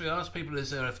food. Josh, we asked people, is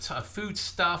there a food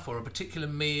stuff or a particular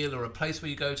meal or a place where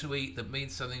you go to eat that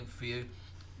means something for you?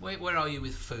 Where are you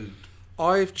with food?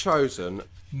 I've chosen...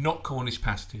 Not Cornish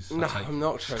pasties. No, I'm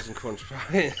not chosen Cornish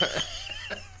pasties.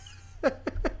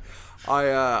 I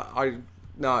have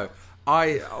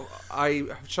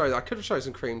chosen... I could have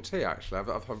chosen cream tea, actually.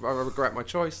 I regret my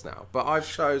choice now. But I've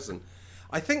chosen...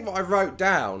 I think what I wrote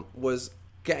down was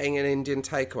getting an Indian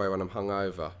takeaway when I'm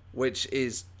hungover, which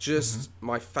is just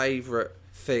my favourite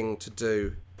thing to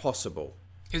do possible.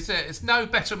 It's no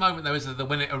better moment, though, is there, than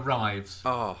when it arrives.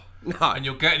 Oh, no. And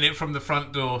you're getting it from the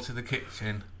front door to the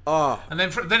kitchen. Oh. And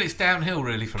then it's downhill,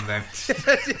 really, from then.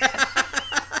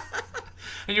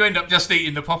 And you end up just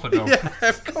eating the poppadom. Yeah,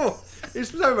 of course. It's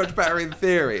so much better in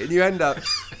theory. And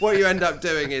what you end up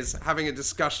doing is having a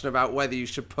discussion about whether you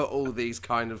should put all these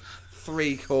kind of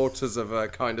 3/4 of a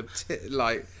kind of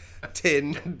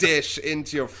tin dish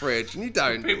into your fridge, and you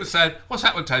don't. People said, what's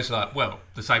that one taste like? Well,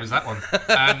 the same as that one.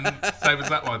 And same as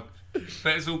that one.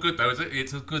 But it's all good, though, is it?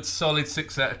 It's a good solid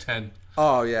 6 out of 10.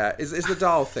 Oh, yeah. Is the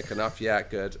dal thick enough? Yeah,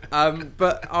 good.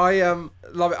 But I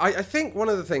love it. I think one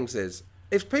of the things is,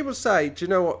 if people say, do you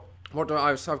know what do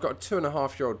I... So I've got a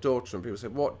 2.5-year-old daughter, and people say,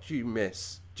 what do you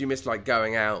miss? Do you miss, like,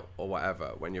 going out or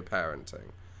whatever when you're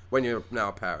parenting? When you're now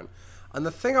a parent? And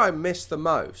the thing I miss the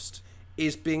most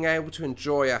is being able to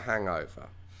enjoy a hangover.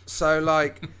 So,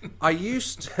 like, I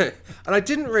used to... And I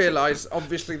didn't realise,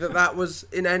 obviously, that was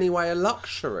in any way a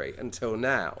luxury until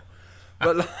now.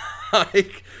 But,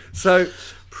 like... So,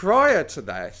 prior to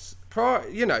this,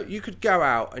 you could go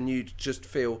out and you'd just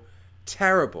feel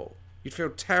terrible. You'd feel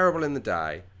terrible in the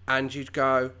day, and you'd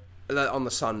go on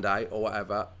the Sunday or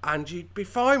whatever, and you'd be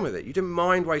fine with it. You didn't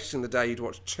mind wasting the day. You'd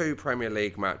watch 2 Premier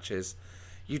League matches.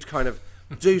 You'd kind of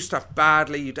do stuff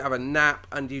badly, you'd have a nap,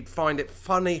 and you'd find it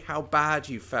funny how bad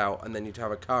you felt, and then you'd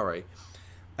have a curry.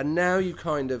 And now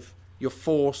you're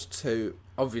forced to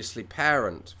obviously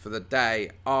parent for the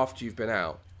day after you've been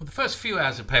out. Well, the first few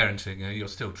hours of parenting, you're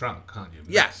still drunk, can't you?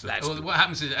 Yeah. What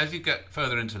happens is, as you get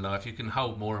further into life, you can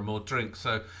hold more and more drinks.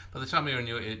 So by the time you're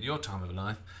in your time of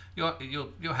life, your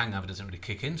hangover doesn't really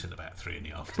kick in till about 3 in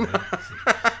the afternoon.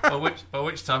 by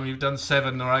which time you've done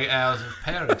 7 or 8 hours of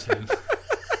parenting.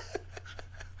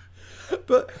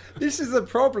 But this is the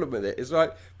problem with it. It's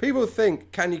like, people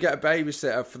think, can you get a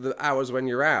babysitter for the hours when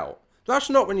you're out? That's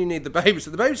not when you need the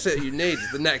babysitter. The babysitter you need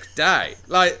is the next day.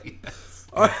 Like, yes.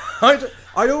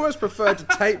 I'd almost prefer to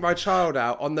take my child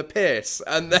out on the piss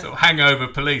and then... Sort of hangover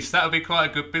police. That would be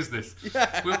quite a good business.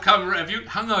 Yeah. We'll come round. If you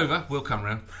hungover, we'll come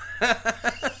round.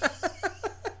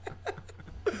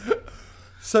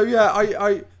 So yeah,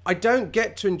 I don't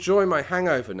get to enjoy my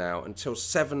hangover now until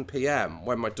 7 p.m.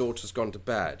 when my daughter's gone to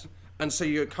bed. And so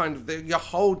you're kind of, your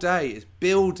whole day is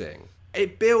building.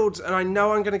 It builds, and I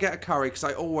know I'm going to get a curry, because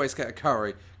I always get a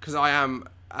curry, because I am,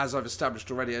 as I've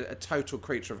established already, a total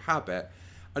creature of habit.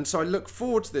 And so I look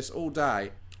forward to this all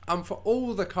day. And for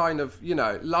all the kind of,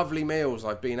 lovely meals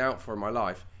I've been out for in my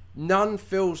life, none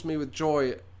fills me with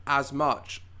joy as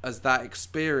much as that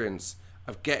experience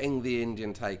of getting the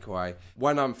Indian takeaway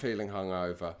when I'm feeling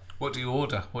hungover. What do you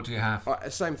order? What do you have?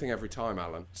 Same thing every time,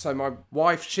 Alan. So my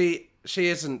wife, she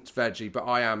isn't veggie, but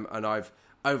I am, and I've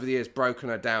over the years broken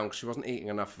her down because she wasn't eating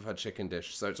enough of her chicken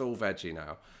dish, so it's all veggie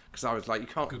now. Because I was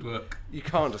like, Good work. You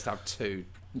can't just have 2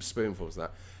 spoonfuls of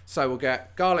that. So we'll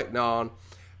get garlic naan,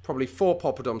 probably 4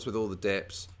 poppadoms with all the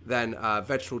dips, then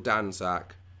vegetable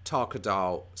danzak, tarka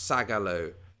dal, sag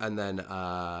aloo, and then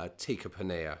tikka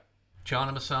paneer.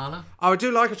 Chana masala? Oh, I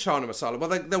do like a chana masala. Well,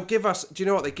 they'll give us... Do you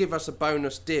know what? They give us a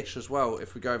bonus dish as well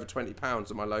if we go over £20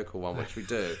 at my local one, which we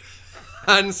do.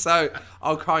 And so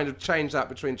I'll kind of change that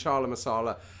between chana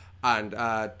masala and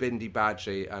bindi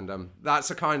bhaji. And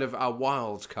that's a kind of a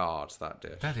wild card, that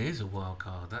dish. That is a wild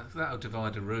card. That'll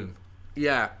divide a room.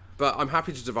 Yeah, but I'm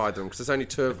happy to divide them because there's only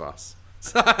 2 of us.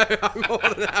 So I'm more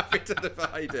than happy to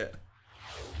divide it.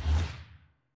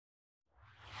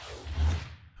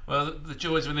 Well, the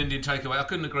joys of an Indian takeaway, I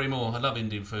couldn't agree more. I love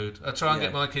Indian food. I try and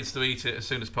get my kids to eat it as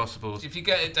soon as possible. If you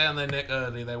get it down their neck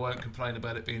early, they won't complain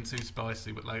about it being too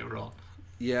spicy, but later on.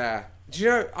 Yeah. Do you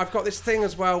know, I've got this thing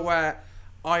as well where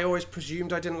I always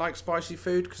presumed I didn't like spicy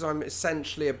food because I'm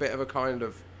essentially a bit of a kind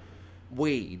of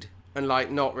weed and like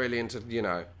not really into,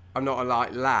 I'm not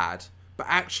a lad, but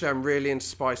actually I'm really into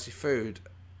spicy food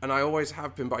and I always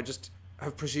have been, but I just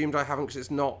have presumed I haven't because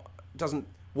it doesn't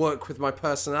work with my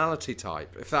personality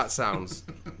type, if that sounds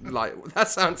that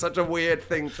sounds such a weird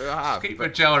thing to have. Keep a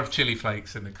jar of chili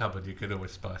flakes in the cupboard, you could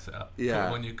always spice it up. Yeah.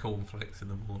 Put on your cornflakes in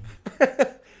the morning.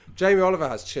 Jamie Oliver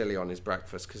has chili on his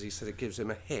breakfast because he said it gives him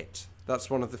a hit. That's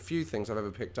one of the few things I've ever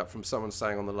picked up from someone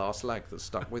saying on the last leg that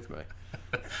stuck with me.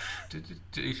 Are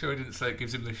you sure he didn't say it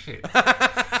gives him the shit?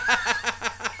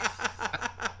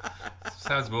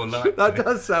 Sounds more likely. That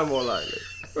does sound more likely.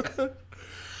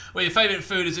 Well, your favourite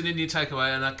food is an Indian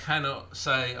takeaway, and I cannot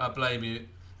say I blame you.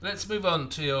 Let's move on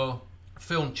to your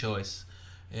film choice.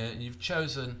 You've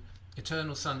chosen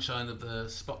Eternal Sunshine of the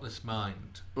Spotless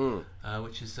Mind,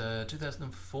 which is a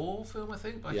 2004 film, I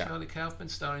think, by Charlie Kaufman,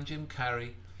 starring Jim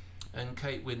Carrey and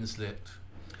Kate Winslet.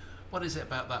 What is it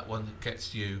about that one that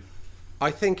gets you?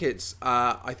 I think it's...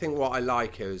 I think what I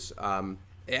like is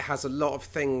it has a lot of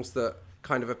things that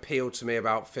kind of appeal to me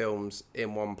about films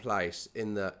in one place,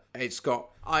 in that it's got...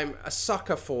 I'm a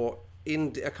sucker for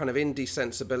a kind of indie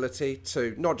sensibility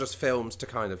to not just films, to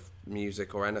kind of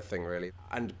music or anything really.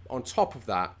 And on top of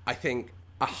that, I think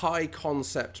a high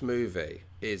concept movie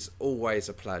is always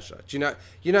a pleasure. Do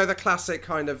you know the classic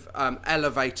kind of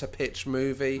elevator pitch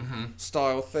movie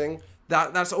style thing?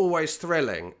 That's always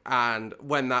thrilling, and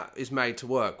when that is made to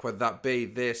work, whether that be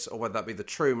this or whether that be The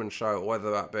Truman Show or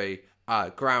whether that be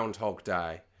Groundhog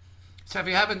Day. So if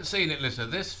you haven't seen it, listener,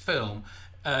 this film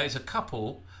is a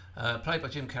couple played by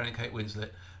Jim Carrey and Kate Winslet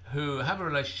who have a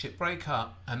relationship, break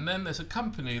up, and then there's a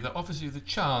company that offers you the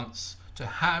chance to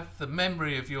have the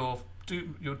memory of your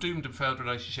doomed and failed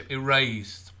relationship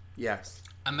erased. Yes.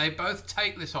 And they both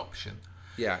take this option.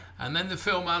 Yeah. And then the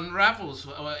film unravels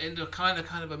into kind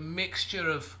of a mixture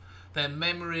of their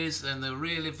memories and the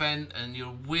real event, and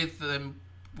you're with them,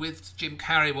 with Jim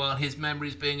Carrey while his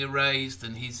memory's being erased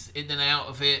and he's in and out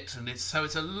of it, and it's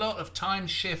a lot of time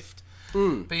shift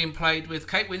being played with.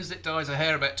 Kate Winslet dyes her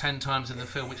hair about 10 times in the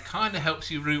film, which kind of helps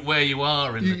you root where you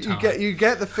are in the time. You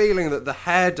get the feeling that the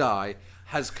hair dye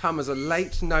has come as a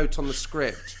late note on the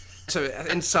script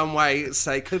to, in some way,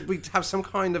 say, could we have some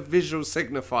kind of visual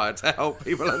signifier to help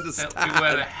people understand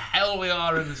where the hell we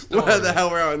are in the story. Where the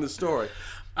hell we are in the story.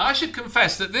 I should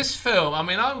confess that this film, I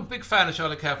mean, I'm a big fan of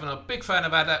Charlie Kaufman, I'm a big fan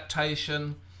of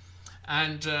adaptation,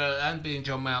 and being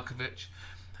John Malkovich.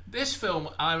 This film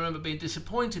I remember being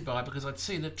disappointed by because I'd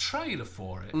seen a trailer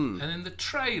for it. And in the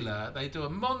trailer, they do a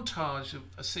montage of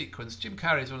a sequence. Jim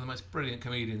Carrey is one of the most brilliant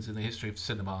comedians in the history of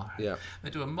cinema. Yeah. They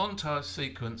do a montage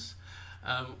sequence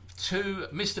to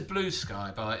Mr. Blue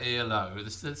Sky by ELO,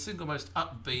 the single most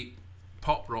upbeat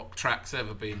pop rock track's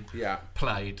ever been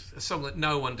played. A song that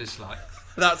no one dislikes.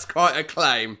 That's quite a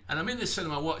claim. And I'm in the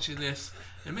cinema watching this,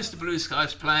 and Mr. Blue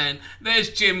Sky's playing.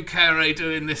 There's Jim Carrey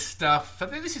doing this stuff. I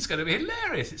think this is going to be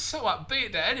hilarious. It's so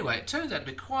upbeat that anyway, it turns out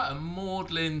to be quite a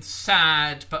maudlin,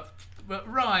 sad, but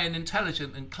wry and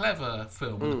intelligent and clever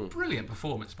film. With a brilliant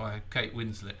performance by Kate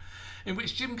Winslet, in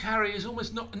which Jim Carrey is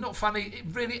almost not funny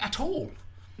really at all.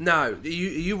 No,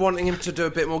 you wanting him to do a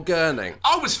bit more gurning?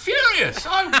 I was furious.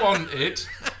 I wanted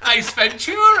Ace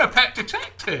Ventura, Pet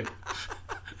Detective.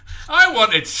 I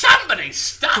wanted somebody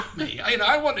stop me.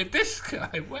 I wanted this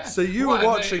guy. So you were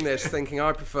watching this thinking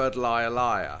I preferred Liar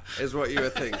Liar, is what you were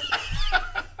thinking?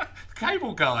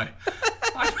 Cable guy.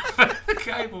 I prefer the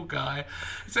cable guy.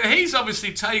 So he's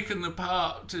obviously taken the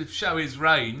part to show his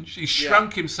range. He's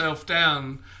shrunk himself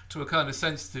down to a kind of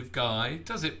sensitive guy.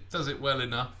 Does it well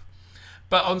enough.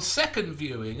 But on second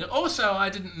viewing, also I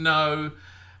didn't know,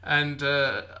 and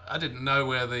I didn't know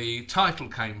where the title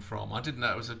came from. I didn't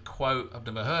know it was a quote. I've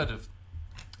never heard of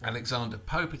Alexander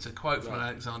Pope. It's a quote from an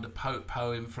Alexander Pope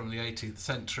poem from the 18th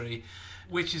century,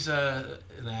 which is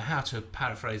how to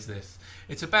paraphrase this.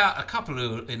 It's about a couple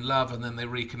who are in love and then they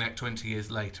reconnect 20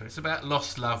 years later. It's about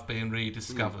lost love being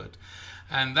rediscovered.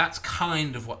 And that's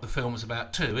kind of what the film's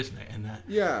about too, isn't it?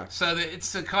 Yeah. So that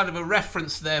it's a kind of a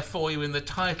reference there for you in the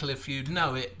title if you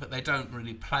know it, but they don't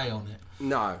really play on it.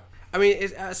 No. I mean,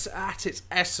 at its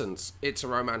essence, it's a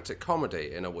romantic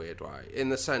comedy in a weird way, in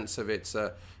the sense of it's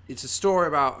a story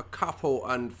about a couple,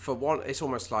 and for one, it's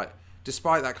almost like,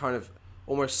 despite that kind of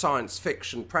almost science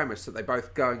fiction premise that they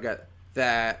both go and get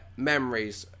their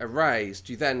memories erased,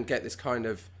 you then get this kind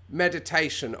of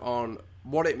meditation on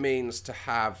what it means to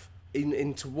have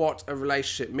into what a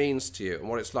relationship means to you and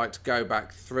what it's like to go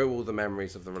back through all the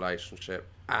memories of the relationship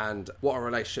and what a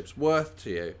relationship's worth to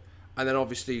you. And then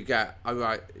obviously you get, I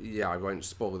won't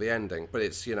spoil the ending, but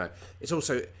it's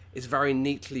it's very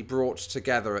neatly brought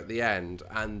together at the end,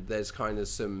 and there's kind of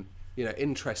some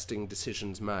interesting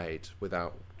decisions made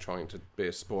without trying to be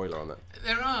a spoiler on it.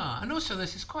 There are, and also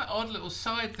there's this quite odd little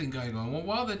side thing going on. Well,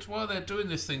 while they're doing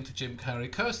this thing to Jim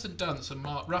Carrey, Kirsten Dunst and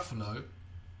Mark Ruffalo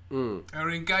are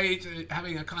engaged,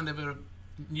 having a kind of a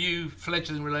new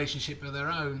fledgling relationship of their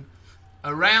own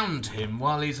around him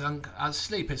while he's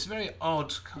asleep. It's very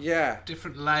odd.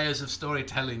 Different layers of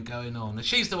storytelling going on. And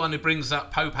she's the one who brings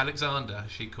up Pope Alexander,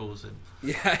 she calls him.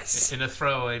 Yes. In a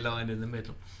throwaway line in the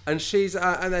middle. And she's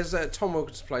and there's Tom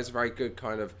Wilkinson plays a very good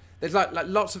kind of. There's like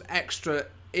lots of extra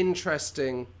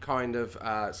interesting kind of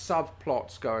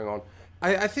subplots going on.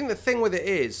 I think the thing with it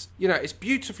is, it's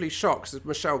beautifully shot because it's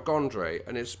Michel Gondry,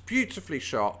 and it's beautifully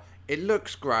shot. It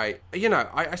looks great.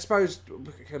 I suppose,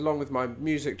 along with my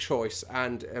music choice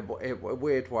and a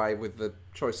weird way with the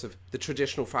choice of the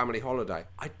traditional family holiday,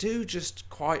 I do just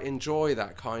quite enjoy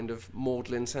that kind of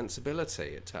maudlin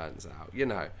sensibility, it turns out.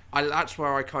 That's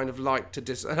where I kind of like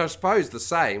to and I suppose the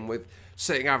same with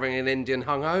sitting having an Indian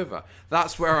hungover.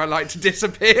 That's where I like to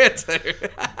disappear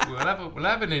to. We'll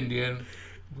have an Indian.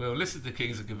 We'll listen to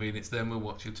Kings of Convenience, then we'll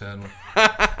watch Eternal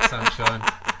Sunshine.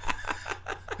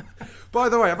 By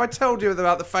the way, have I told you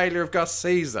about the failure of Gus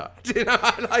Caesar? Do you know?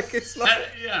 It's like...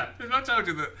 yeah, I told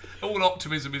you that all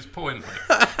optimism is pointless.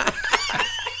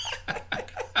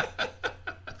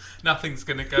 Nothing's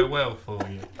going to go well for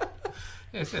you.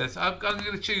 Yes. I'm going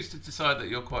to choose to decide that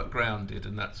you're quite grounded,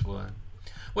 and that's why.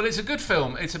 Well, it's a good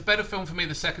film. It's a better film for me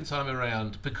the second time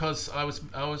around because I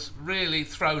was really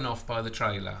thrown off by the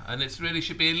trailer, and it really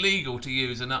should be illegal to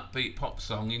use an upbeat pop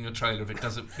song in your trailer if it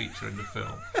doesn't feature in the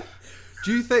film.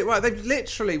 Do you think? Well,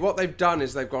 what they've done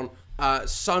is they've gone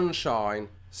sunshine,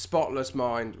 spotless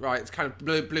mind. Right, it's kind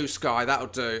of blue sky. That'll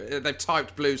do. They've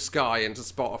typed blue sky into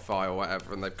Spotify or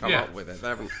whatever, and they've come up with it. They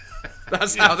haven't.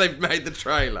 That's how they've made the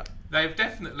trailer. They've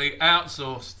definitely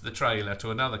outsourced the trailer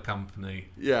to another company.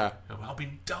 Yeah. I've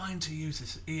been dying to use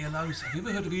this ELO. Have you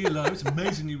ever heard of ELO? It's an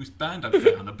amazing new band I've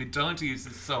found. I've been dying to use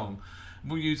this song.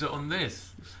 We'll use it on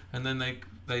this. And then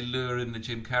they lure in the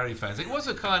Jim Carrey fans. It was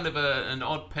a kind of an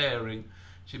odd pairing,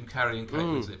 Jim Carrey and Kate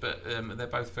Winslet, but they're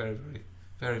both very, very,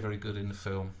 very, very good in the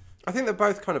film. I think they're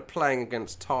both kind of playing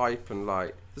against type, and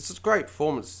there's some great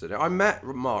performances in it. I met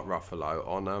Mark Ruffalo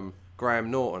on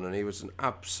Graham Norton, and he was an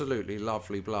absolutely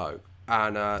lovely bloke.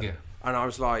 And and I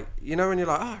was like, when you're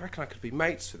like, I reckon I could be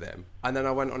mates with him. And then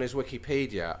I went on his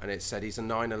Wikipedia, and it said he's a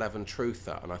 9/11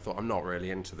 truther, and I thought, I'm not really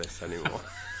into this anymore.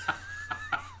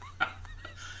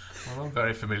 Well, I'm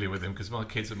very familiar with him because my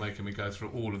kids are making me go through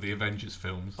all of the Avengers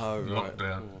films. Oh, right.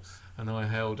 Lockdown. And I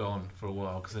held on for a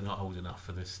while because they're not old enough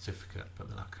for this certificate. But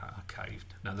then I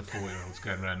caved. Now the 4-year-old's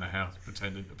going around the house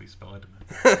pretending to be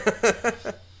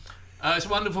Spider-Man. It's a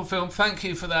wonderful film. Thank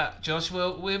you for that, Josh.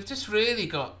 Well, we've just really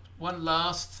got one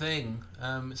last thing.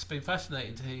 It's been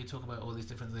fascinating to hear you talk about all these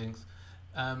different things,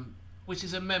 which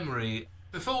is a memory.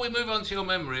 Before we move on to your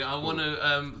memory, I want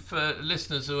to, for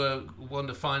listeners who want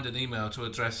to find an email to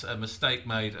address a mistake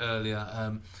made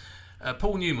earlier,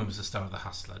 Paul Newman was the star of The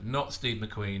Hustler, not Steve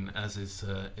McQueen, as it's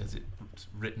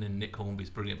written in Nick Hornby's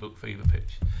brilliant book Fever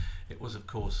Pitch. It was, of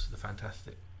course, the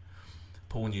fantastic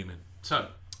Paul Newman. So,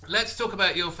 let's talk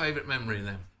about your favourite memory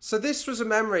then. So this was a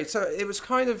memory. So it was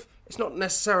kind of, it's not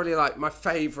necessarily like my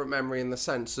favourite memory in the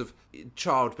sense of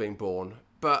child being born.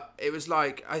 But it was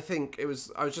like, I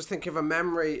was just thinking of a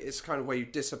memory, it's kind of where you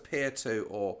disappear to,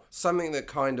 or something that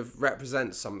kind of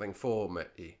represents something for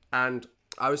me. And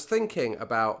I was thinking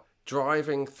about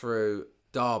driving through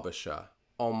Derbyshire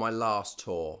on my last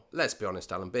tour. Let's be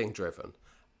honest, Alan, being driven.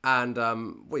 And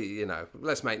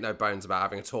let's make no bones about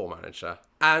having a tour manager.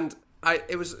 And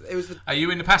it was the... Are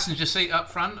you in the passenger seat up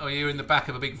front, or are you in the back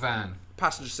of a big van?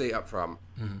 Passenger seat up front.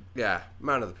 Mm-hmm. Yeah,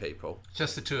 man of the people.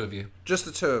 Just the two of you? Just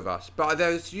the two of us. But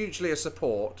there was usually a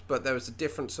support, but there is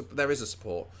a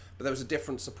support, but there was a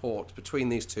different support between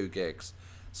these two gigs.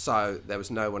 So there was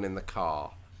no one in the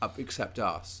car except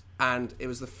us. And it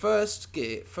was the first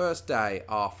day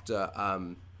after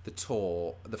the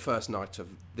tour, the first night of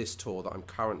this tour that I'm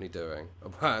currently doing.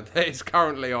 It's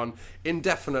currently on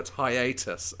indefinite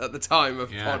hiatus at the time of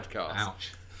podcast.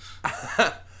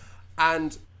 Ouch.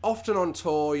 And often on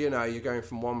tour, you're going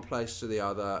from one place to the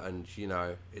other, and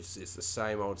it's the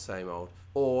same old,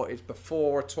 or it's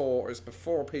before a tour, it's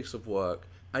before a piece of work,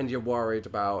 and you're worried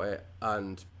about it,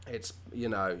 and it's you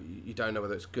don't know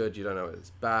whether it's good, you don't know whether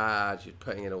it's bad, you're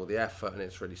putting in all the effort, and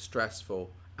it's really stressful.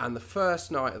 And the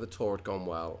first night of the tour had gone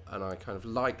well, and I kind of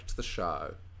liked the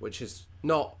show, which is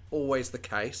not always the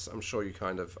case, I'm sure you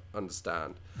kind of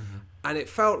understand. Mm-hmm. And it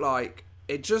felt like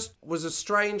it just was a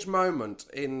strange moment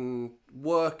in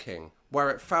working where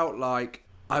it felt like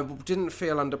I didn't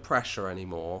feel under pressure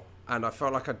anymore, and I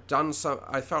felt like I'd done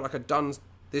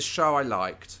this show I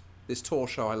liked, this tour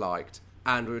show I liked,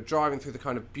 and we were driving through the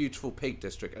kind of beautiful Peak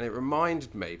District, and it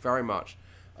reminded me very much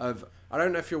of, I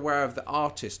don't know if you're aware of the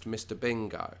artist Mr.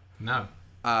 Bingo. No.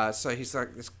 So he's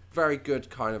like this very good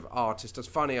kind of artist, does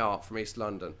funny art from East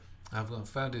London. I've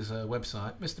found his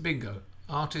website, Mr. Bingo.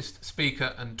 Artist,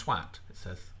 speaker and twat, it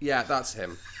says. Yeah, that's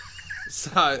him.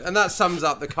 And that sums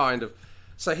up the kind of...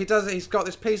 So he's got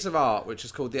this piece of art which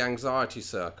is called the Anxiety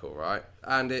Circle, right?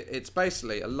 And it's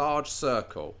basically a large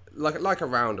circle, like a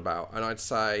roundabout, and I'd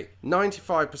say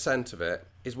 95% of it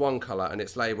is one colour, and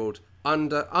it's labelled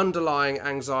underlying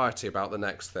anxiety about the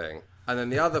next thing. And then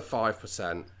the other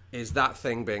 5% is that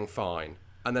thing being fine.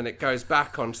 And then it goes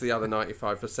back onto the other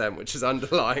 95%, which is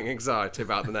underlying anxiety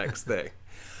about the next thing.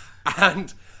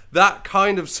 And that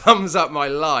kind of sums up my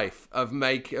life of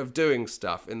doing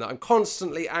stuff, in that I'm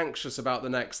constantly anxious about the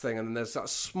next thing, and then there's that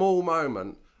small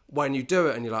moment when you do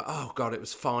it and you're like, oh God, it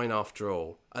was fine after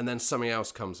all. And then something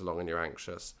else comes along and you're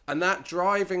anxious. And that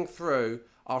driving through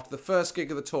after the first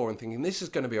gig of the tour and thinking, this is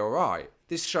going to be all right.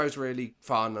 This show's really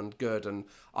fun and good and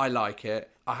I like it.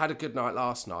 I had a good night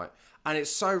last night. And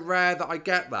it's so rare that I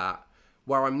get that,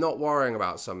 where I'm not worrying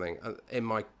about something in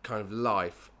my kind of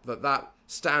life, that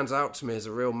stands out to me as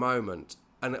a real moment.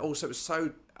 And also it was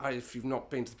so, if you've not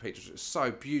been to the Peak District, it's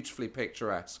so beautifully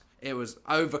picturesque. It was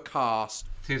overcast.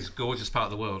 It is a gorgeous part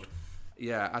of the world.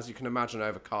 Yeah, as you can imagine,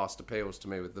 overcast appeals to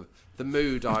me with the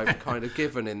mood I've kind of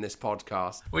given in this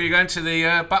podcast. Were you going to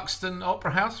the Buxton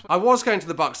Opera House? I was going to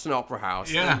the Buxton Opera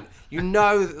House. Yeah. And you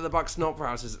know that the Buxton Opera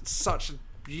House is such a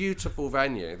beautiful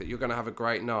venue that you're going to have a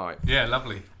great night. Yeah,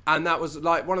 lovely. And that was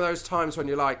like one of those times when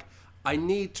you're like, I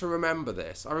need to remember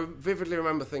this. I vividly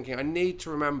remember thinking, I need to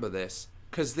remember this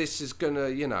because this is going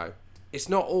to, it's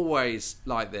not always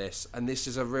like this. And this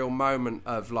is a real moment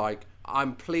of like,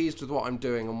 I'm pleased with what I'm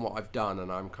doing and what I've done,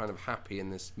 and I'm kind of happy in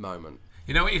this moment.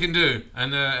 You know what you can do?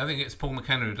 And I think it's Paul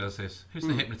McKenna who does this. Who's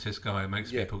the hypnotist guy who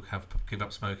makes people give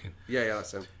up smoking? Yeah,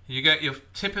 that's him. You get your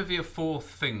tip of your fourth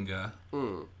finger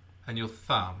and your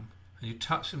thumb, and you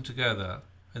touch them together,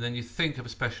 and then you think of a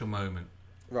special moment.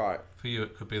 Right. For you,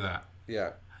 it could be that.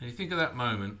 Yeah. And you think of that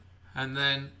moment, and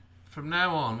then from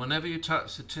now on, whenever you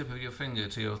touch the tip of your finger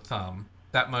to your thumb,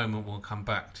 that moment will come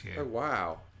back to you. Oh,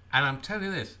 wow. And I'm telling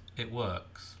you this, it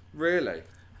works. Really?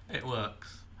 It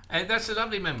works. And that's a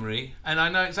lovely memory, and I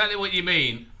know exactly what you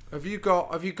mean. Have you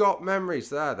got memories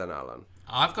there then, Alan?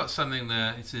 I've got something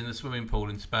there. It's in the swimming pool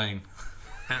in Spain.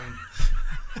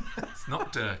 It's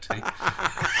not dirty.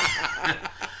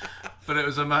 But it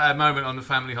was a moment on the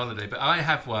family holiday. But I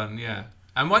have one, yeah.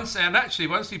 And once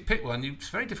you pick one, it's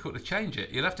very difficult to change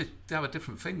it. You'll have to have a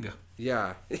different finger.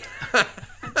 Yeah.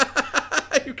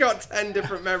 You've got 10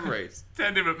 different memories.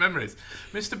 10 different memories.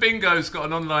 Mr. Bingo's got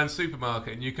an online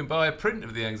supermarket, and you can buy a print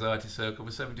of the Anxiety Circle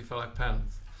for £75.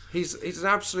 He's an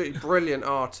absolutely brilliant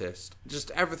artist.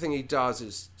 Just everything he does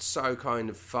is so kind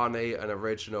of funny and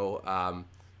original.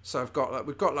 So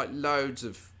we've got loads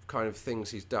of kind of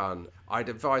things he's done. I'd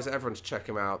advise everyone to check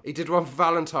him out. He did one for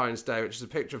Valentine's Day, which is a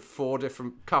picture of 4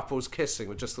 different couples kissing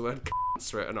with just the word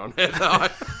 "c***s" written on it.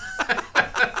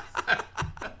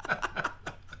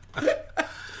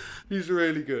 He's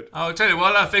really good. I'll tell you,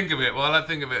 while I think of it,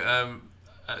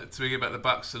 speaking about the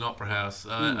Buxton Opera House,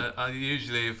 I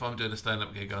usually, if I'm doing a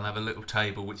stand-up gig, I'll have a little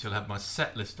table which will have my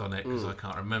set list on it because I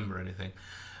can't remember anything.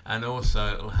 And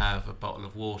also it'll have a bottle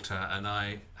of water, and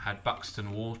I had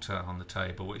Buxton water on the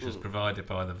table, which was provided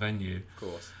by the venue. Of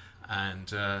course.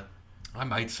 And I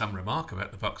made some remark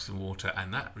about the Buxton water,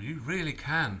 and that you really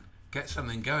can get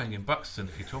something going in Buxton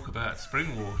if you talk about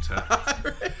spring water.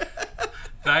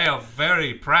 They are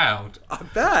very proud I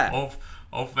bet.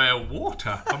 of their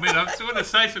water. I mean, I'm going to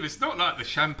say something. It's not like the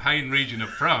Champagne region of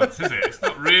France, is it? It's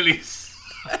not really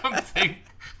something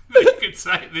that you could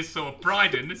say this sort of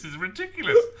pride in. This is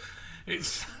ridiculous.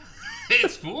 It's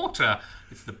water.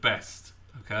 It's the best.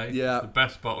 Okay. Yeah. It's the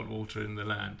best bottled water in the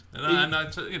land, and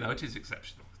it is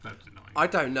exceptional. There's no denying. I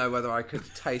don't know whether I could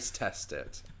taste test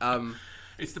it.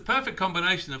 It's the perfect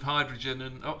combination of hydrogen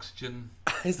and oxygen.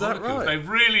 Is that molecules. right? They've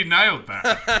really nailed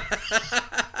that.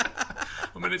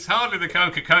 I mean, it's hardly the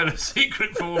Coca-Cola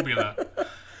secret formula,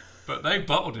 but they've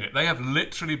bottled it. They have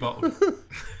literally bottled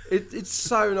it. It's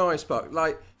so nice, Buck.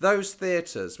 Like, those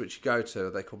theatres which you go to,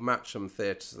 they're called Matcham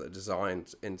theatres, that are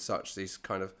designed in these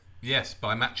kind of... Yes,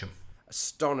 by Matcham.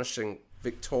 Astonishing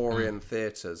Victorian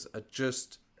theatres are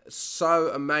just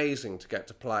so amazing to get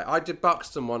to play. I did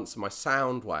Buxton once and my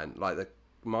sound went, like the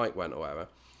mic went or whatever.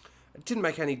 It didn't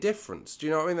make any difference. Do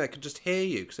you know what I mean? They could just hear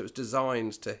you because it was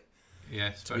designed to be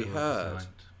heard. Designed.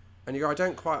 And you go, I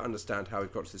don't quite understand how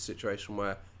we've got to this situation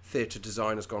where theatre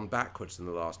design has gone backwards in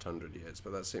the last 100 years,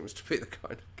 but that seems to be the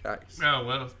kind of case. Oh,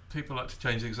 well, people like to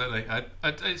change things, don't they?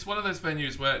 It's one of those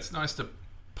venues where it's nice to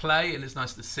play and it's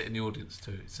nice to sit in the audience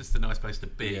too. It's just a nice place to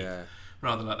be,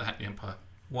 rather like the Hackney Empire.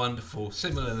 Wonderful.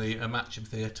 Similarly, a Matcham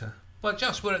Theatre. Well,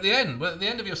 Josh, we're at the end. We're at the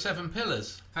end of your 7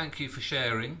 pillars. Thank you for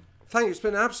sharing. Thank you. It's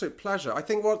been an absolute pleasure. I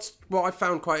think what I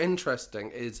found quite interesting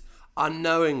is,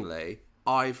 unknowingly,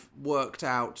 I've worked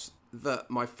out that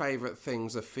my favourite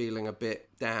things are feeling a bit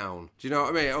down. Do you know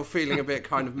what I mean? Or feeling a bit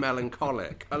kind of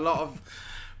melancholic. A lot of...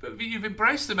 But you've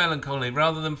embraced the melancholy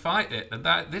rather than fight it. And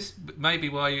this may be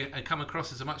why you come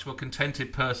across as a much more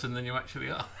contented person than you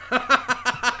actually are.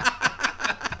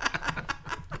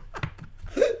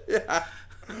 Yeah.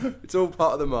 It's all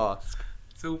part of the mask.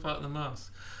 It's all part of the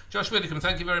mask. Josh Widdicombe,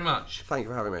 thank you very much. Thank you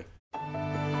for having me.